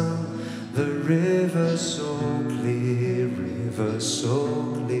 the sun, the river so clear, river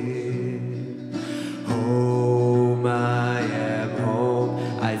so clear. Home, I am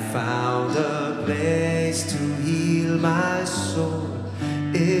home. I found a place to heal my soul.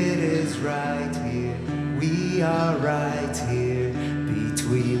 It is right here, we are right here.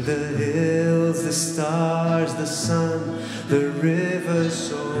 Between the hills, the stars, the sun, the river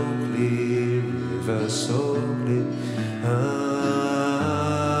so clear, river so clear.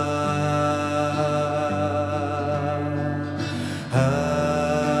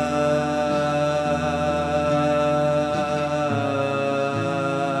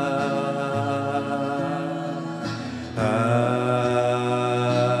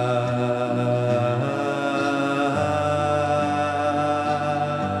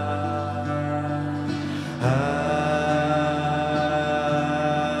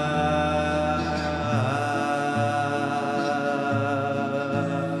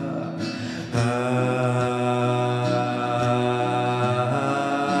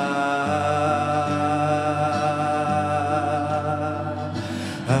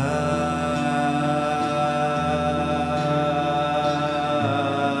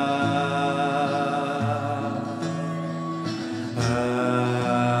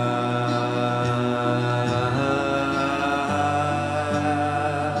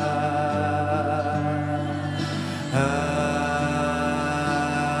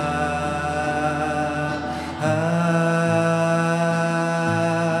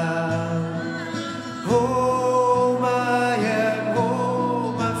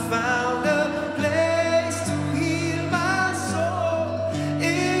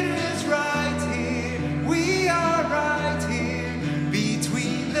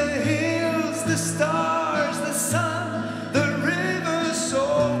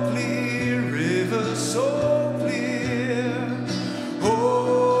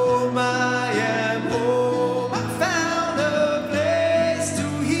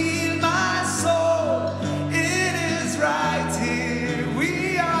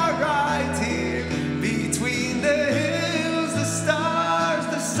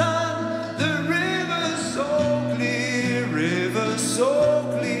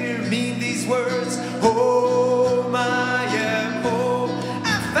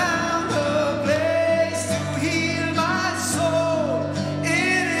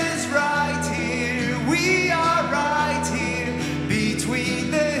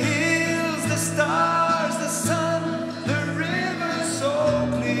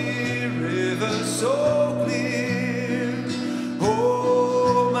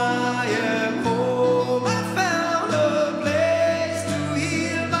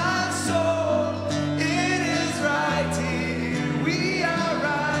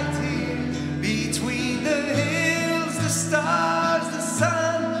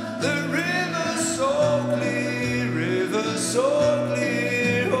 so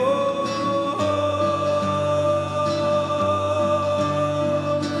clear. Oh,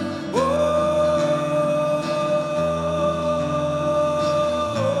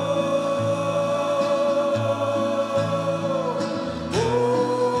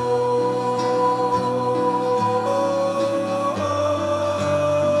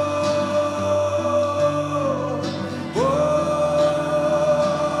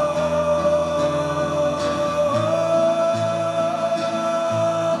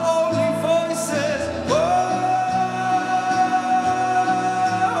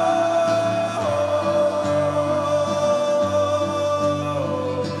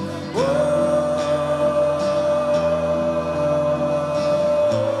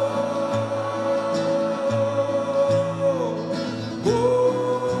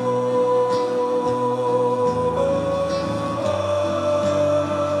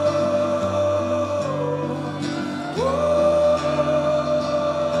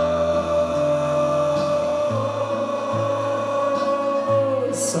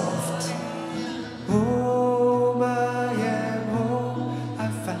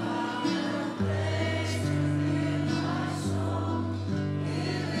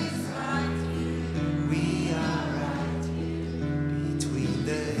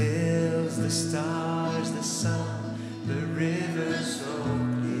 stars, the sun, the river so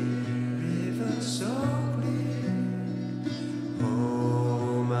clear, river so clear.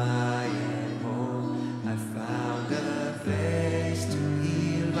 Home I am home, I found a place to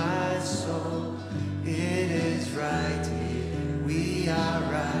heal my soul. It is right here, we are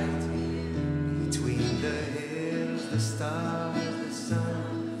right here, between the hills, the stars, the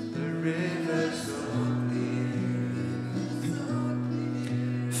sun, the river so clear.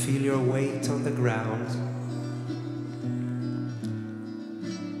 Feel your weight on the ground.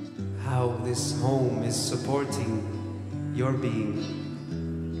 How this home is supporting your being.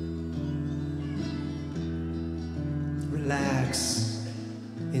 Relax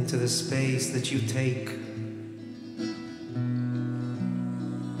into the space that you take.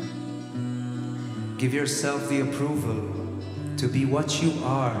 Give yourself the approval to be what you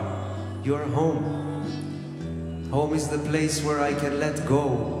are, your home. Home is the place where I can let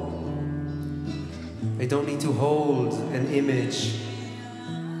go. I don't need to hold an image.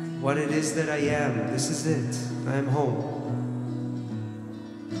 What it is that I am, this is it. I am home.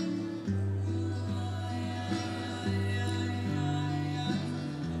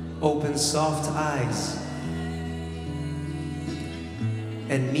 Open soft eyes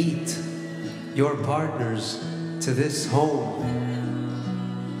and meet your partners to this home.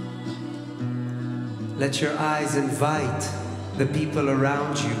 Let your eyes invite the people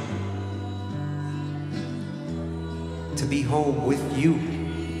around you to be home with you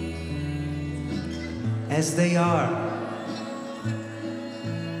as they are.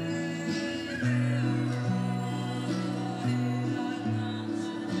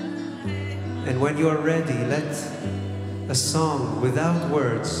 And when you're ready, let a song without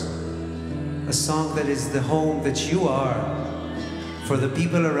words, a song that is the home that you are for the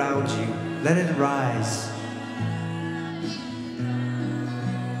people around you, let it rise.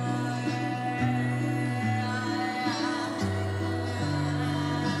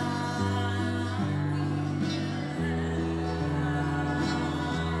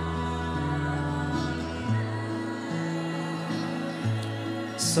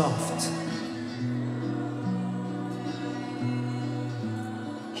 Soft.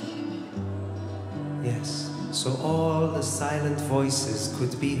 Yes, so all the silent voices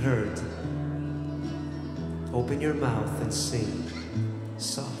could be heard. Open your mouth and sing.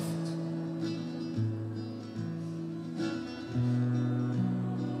 Soft.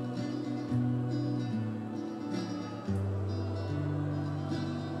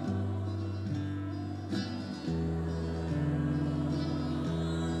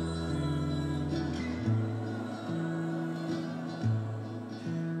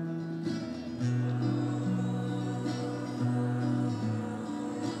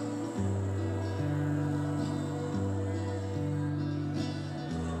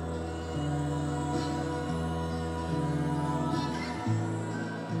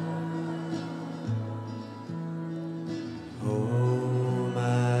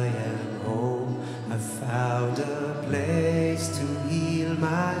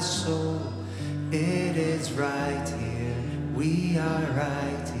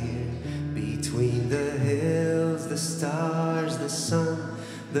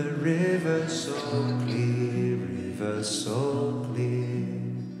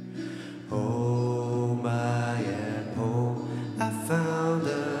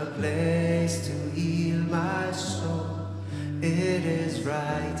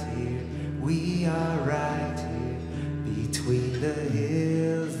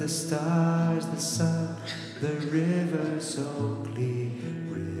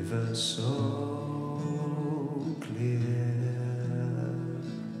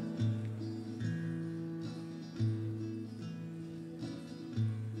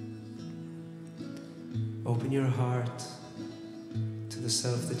 Open your heart to the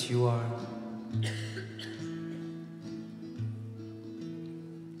self that you are.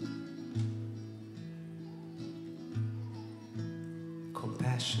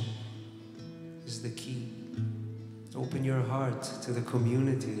 Compassion is the key. Open your heart to the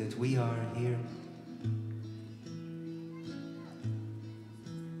community that we are here.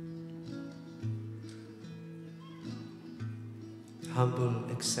 Humble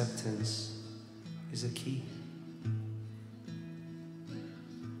acceptance is a key.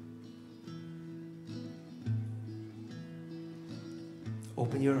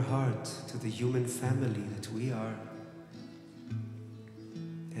 Open your heart to the human family that we are,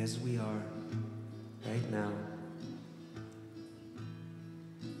 as we are right now.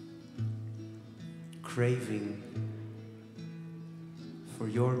 Craving for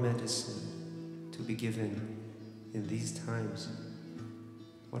your medicine to be given in these times.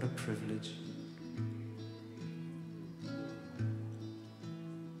 What a privilege.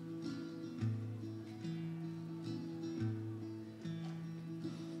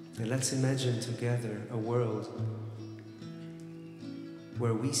 And let's imagine together a world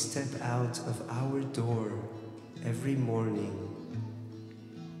where we step out of our door every morning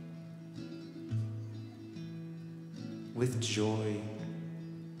with joy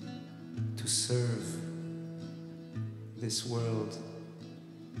to serve this world,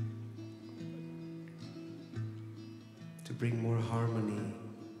 to bring more harmony,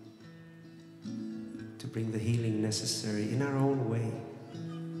 to bring the healing necessary in our own way.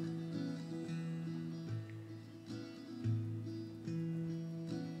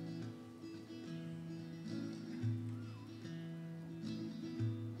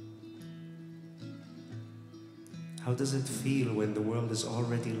 How does it feel when the world is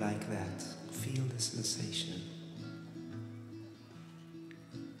already like that? Feel the sensation.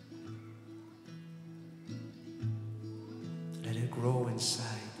 Let it grow inside.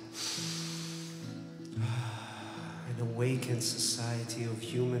 An awakened society of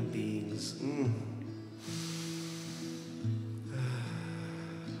human beings.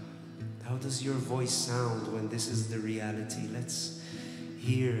 How does your voice sound when this is the reality? Let's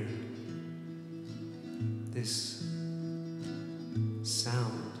hear this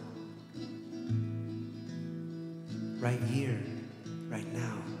sound right here, right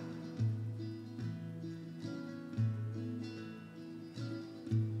now.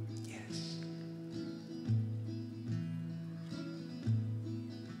 Yes.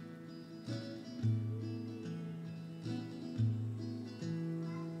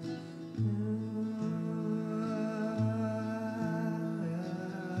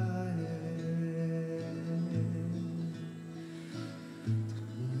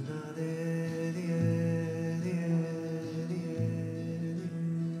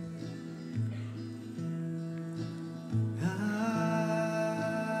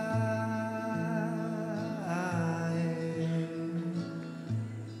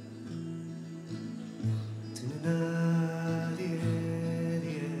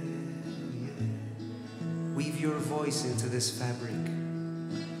 Your voice into this fabric.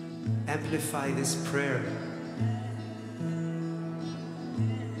 Amplify this prayer.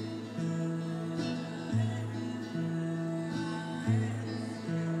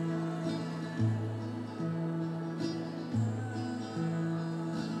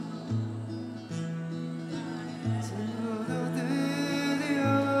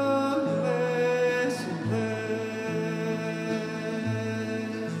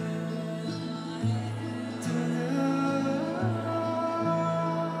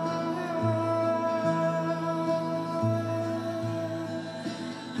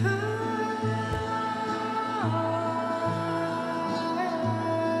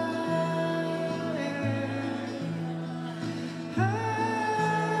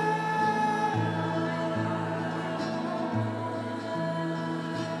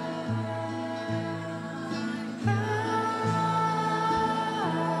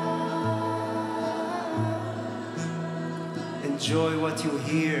 Enjoy what you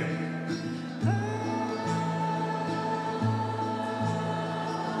hear.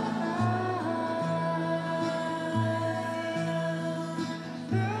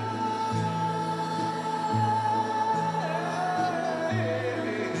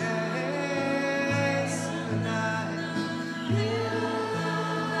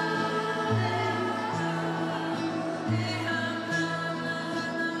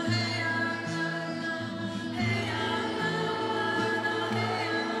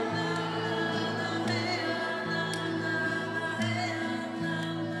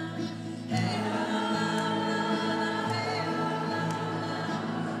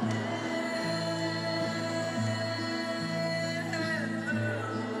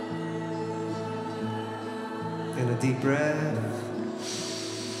 And a deep breath.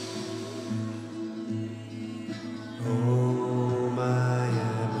 Home, I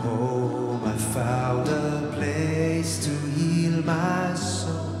am home. I found a place to heal my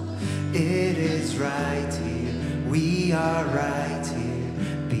soul. It is right here. We are right here.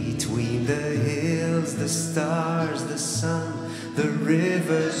 Between the hills, the stars, the sun, the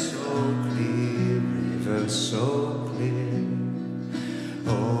river so clear, river so clear.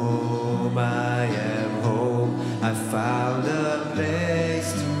 Home, I am home. I found a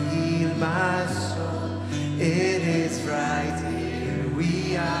place to heal my soul. It is right here,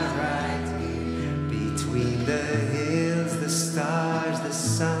 we are right here. Between the hills, the stars, the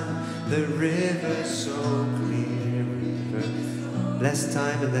sun, the river so clear, river. Less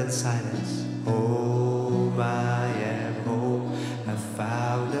time and then silence. Home, I am home. I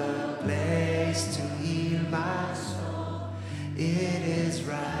found a place to heal my soul. It is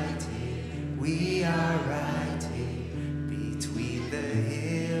right here, we are right here, between the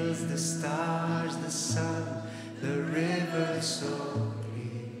hills, the stars, the sun, the river so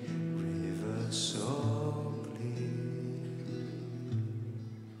clear, river so clear.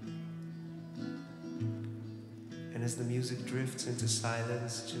 And as the music drifts into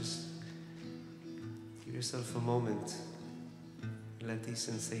silence, just give yourself a moment. Let these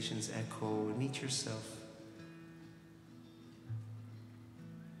sensations echo. Meet yourself.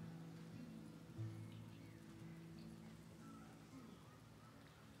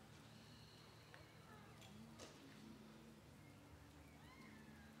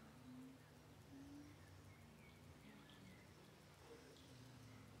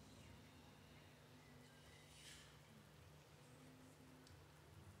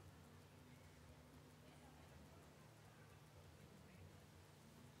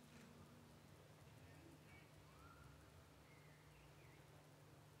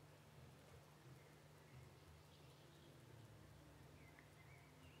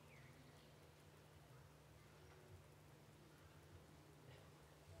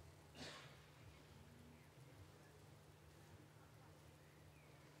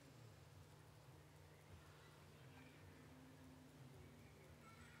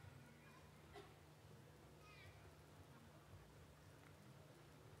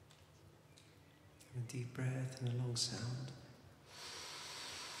 A deep breath and a long sound.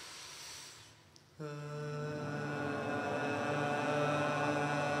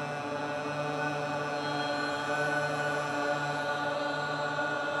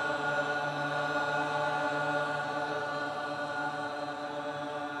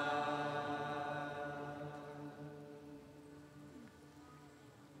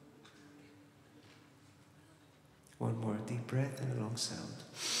 One more deep breath and a long sound.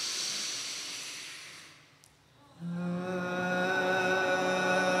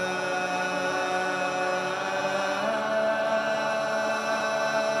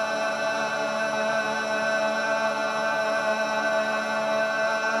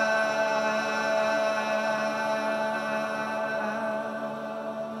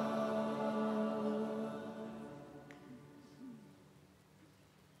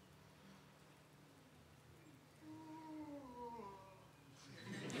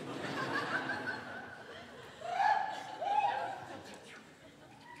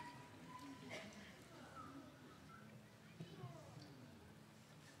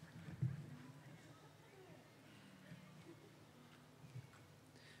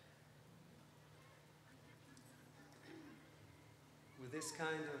 With this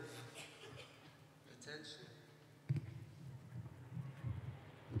kind of attention,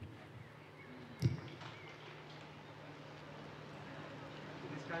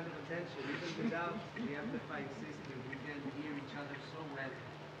 even without the amplifying system, we can hear each other so well.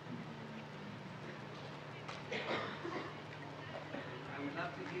 I would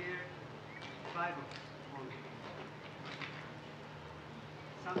love to hear 5 of us only.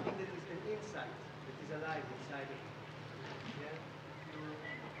 Something that is an insight that is alive inside of you. Yeah?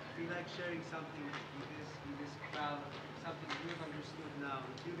 You feel like sharing something with this crowd, something you've understood now,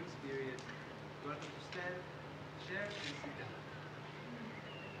 that you've experienced. You're welcome to stand, share, and sit down.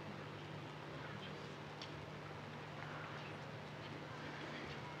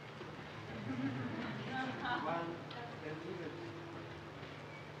 One, and even.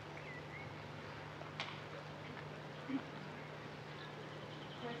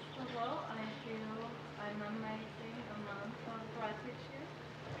 First of all, I feel an amazing amount of gratitude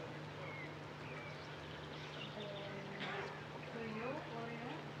to you,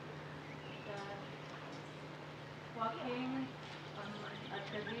 URIA, that walking at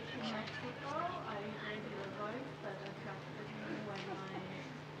the beach in Mexico, I heard your voice that attracted me when my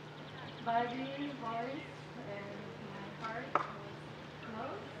body, voice, and my heart was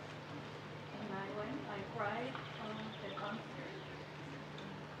closed. And I cried on the concert.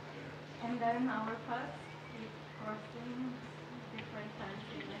 And then our paths keep crossing different times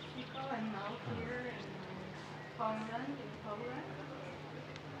in Mexico and now here in Poland,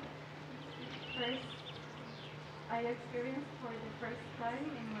 First, I experienced for the first time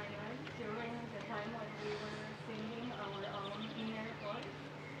in my life during the time when we were singing our own inner voice.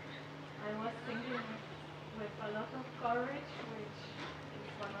 I was singing with a lot of courage, which is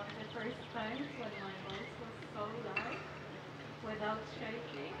one of the first times when my voice was so loud, without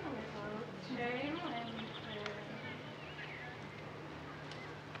shaking, without shame,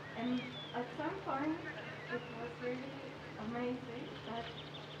 and at some point it was really amazing that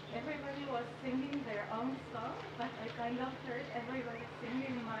everybody was singing their own song, but I kind of heard everybody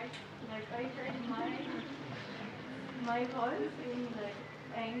singing I heard my voice in the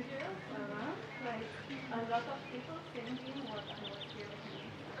angels around, like a lot of people singing what I was hearing.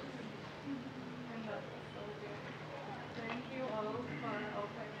 And that was so good. Thank you all for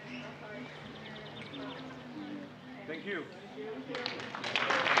opening the heart. Thank you.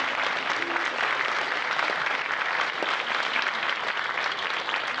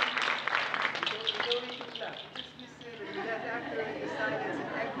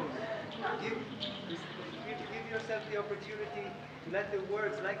 Give yourself the opportunity to let the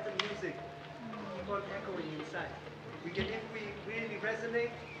words, like the music, keep on echoing inside. If we really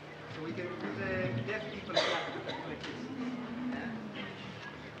resonate, so we can do the deaf people clap like this. Yeah?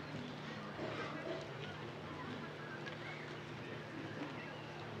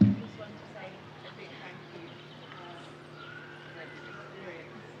 I just want to say a big thank you for this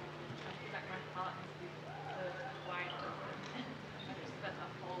experience. I feel like my heart has been wide open. I just spent a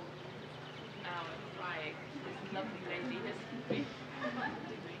whole hour crying. This lovely lady has been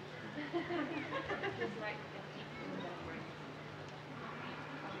reminding me. Just like a deep remembering.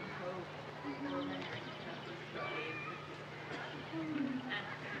 Coming home, remembering each other's crying.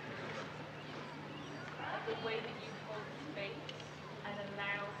 And the way that you hold space and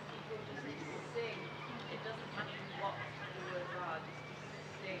allow people just to sing. It doesn't matter what the words are, just to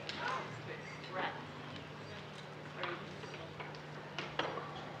sing, just to express. It's very beautiful.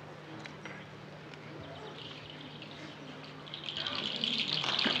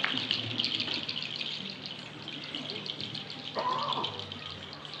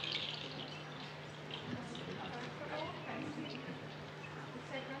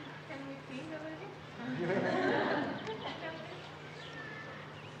 Can we sing a little?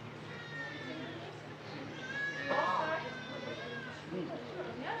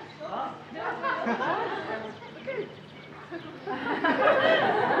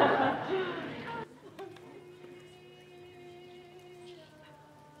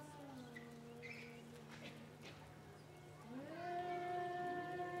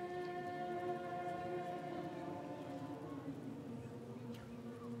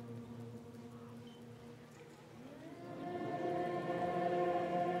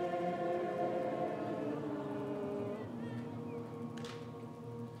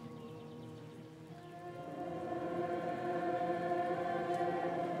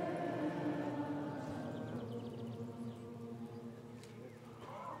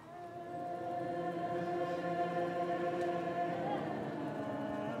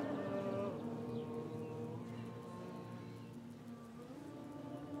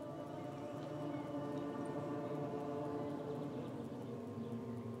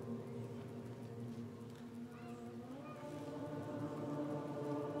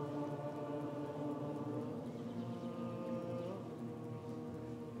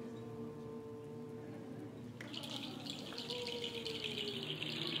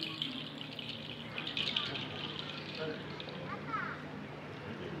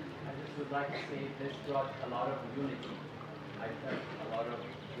 Would like to say this brought a lot of unity. I felt a lot of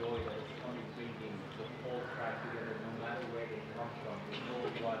joy that it's only bringing the whole tribe together, no matter where they come from. We're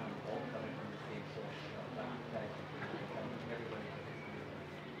all one, all coming from the same source. Thank everybody.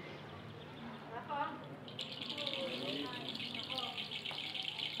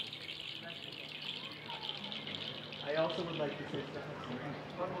 I also would like to say something.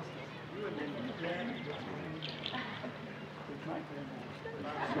 You and then it's my turn.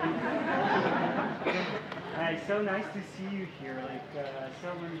 It's so nice to see you here, like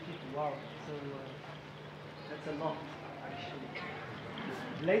so many people. Wow, so that's a lot actually.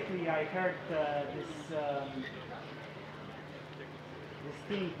 Lately I heard this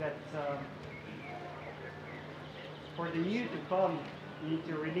thing that for the new to come you need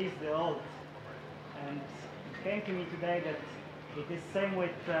to release the old, and it came to me today that it is same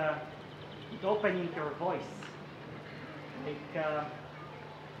with opening your voice. Like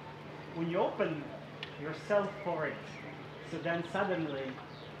when you open yourself for it, so then suddenly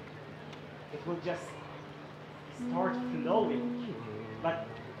it will just start flowing. But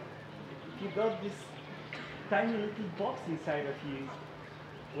if you got this tiny little box inside of you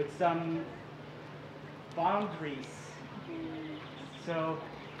with some boundaries, so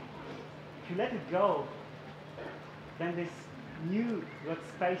if you let it go, then this new got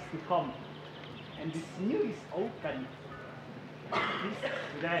space to come, and this new is open. At least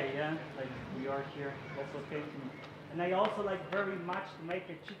today, yeah, like we are here, that's what came to me. And I also like very much to make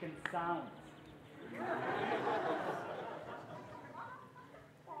a chicken sound.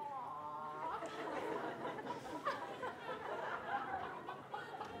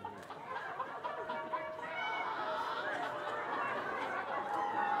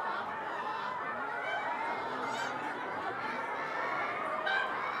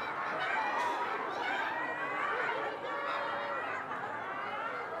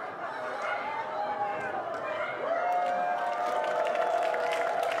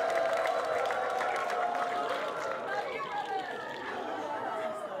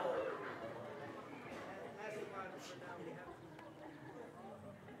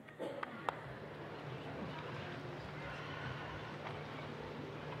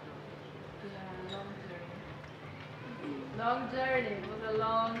 Long journey. It was a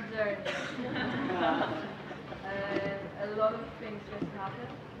long journey. And a lot of things just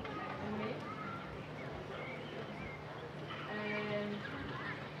happened in me. And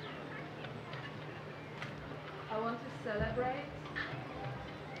I want to celebrate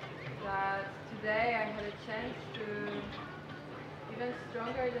that today I had a chance to, even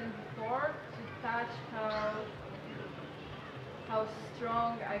stronger than before, to touch how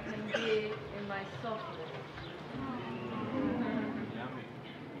strong I can be in my softness.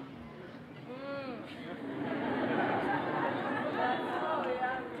 That's so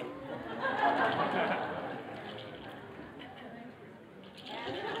yummy.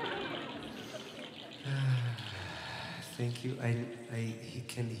 Thank you. He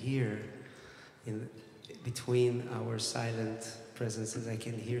can hear in between our silent presences. I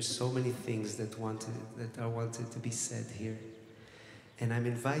can hear so many things that are wanted to be said here. And I'm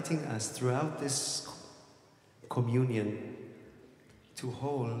inviting us throughout this communion to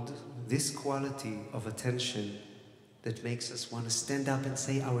hold this quality of attention that makes us want to stand up and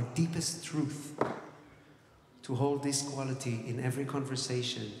say our deepest truth. To hold this quality in every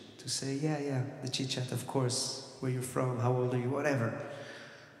conversation. To say, yeah, the chit-chat, of course, where you're from, how old are you, whatever.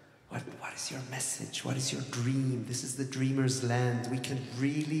 What is your message? What is your dream? This is the Dreamersland. We can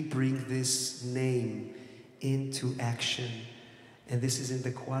really bring this name into action. And this is in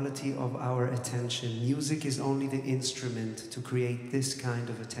the quality of our attention. Music is only the instrument to create this kind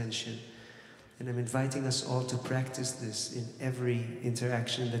of attention. And I'm inviting us all to practice this in every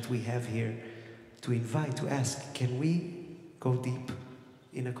interaction that we have here. To invite, to ask, can we go deep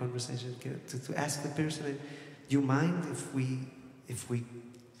in a conversation? To ask the person, do you mind if we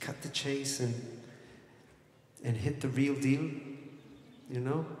cut the chase and hit the real deal? You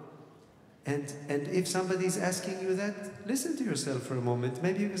know? And if somebody's asking you that, listen to yourself for a moment.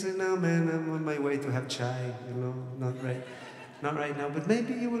 Maybe you can say, no man, I'm on my way to have chai, you know, not right now. But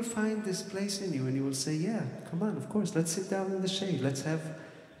maybe you will find this place in you and you will say, yeah, come on, of course, let's sit down in the shade. Let's have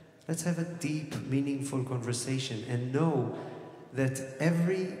a deep, meaningful conversation and know that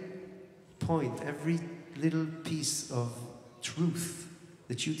every point, every little piece of truth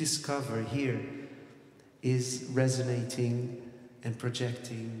that you discover here is resonating and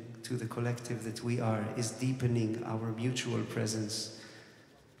projecting to the collective that we are, is deepening our mutual presence.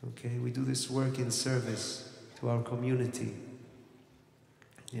 Okay, we do this work in service to our community.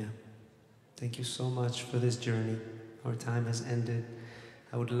 Yeah. Thank you so much for this journey. Our time has ended.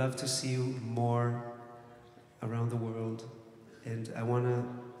 I would love to see you more around the world. And I want to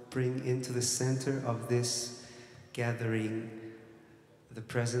bring into the center of this gathering the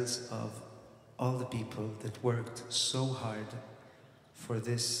presence of all the people that worked so hard for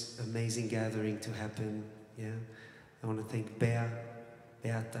this amazing gathering to happen. Yeah, I want to thank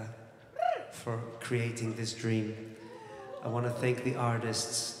Beata, for creating this dream. I want to thank the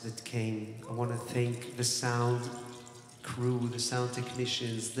artists that came. I want to thank the sound crew, the sound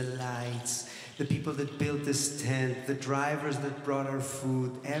technicians, the lights, the people that built this tent, the drivers that brought our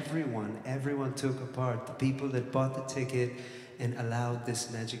food, everyone took a part, the people that bought the ticket and allowed this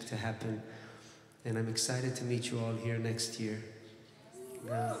magic to happen. And I'm excited to meet you all here next year.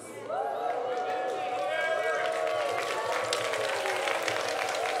 Yeah.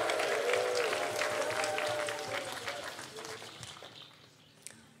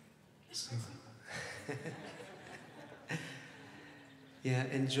 Yeah,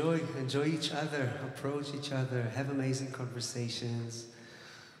 enjoy each other, approach each other, have amazing conversations.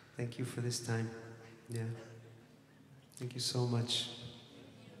 Thank you for this time. Yeah. Thank you so much.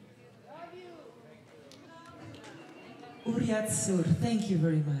 URIA TSUR, thank you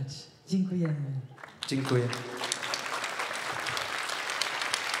very much. Dziękujemy. Dziękuję.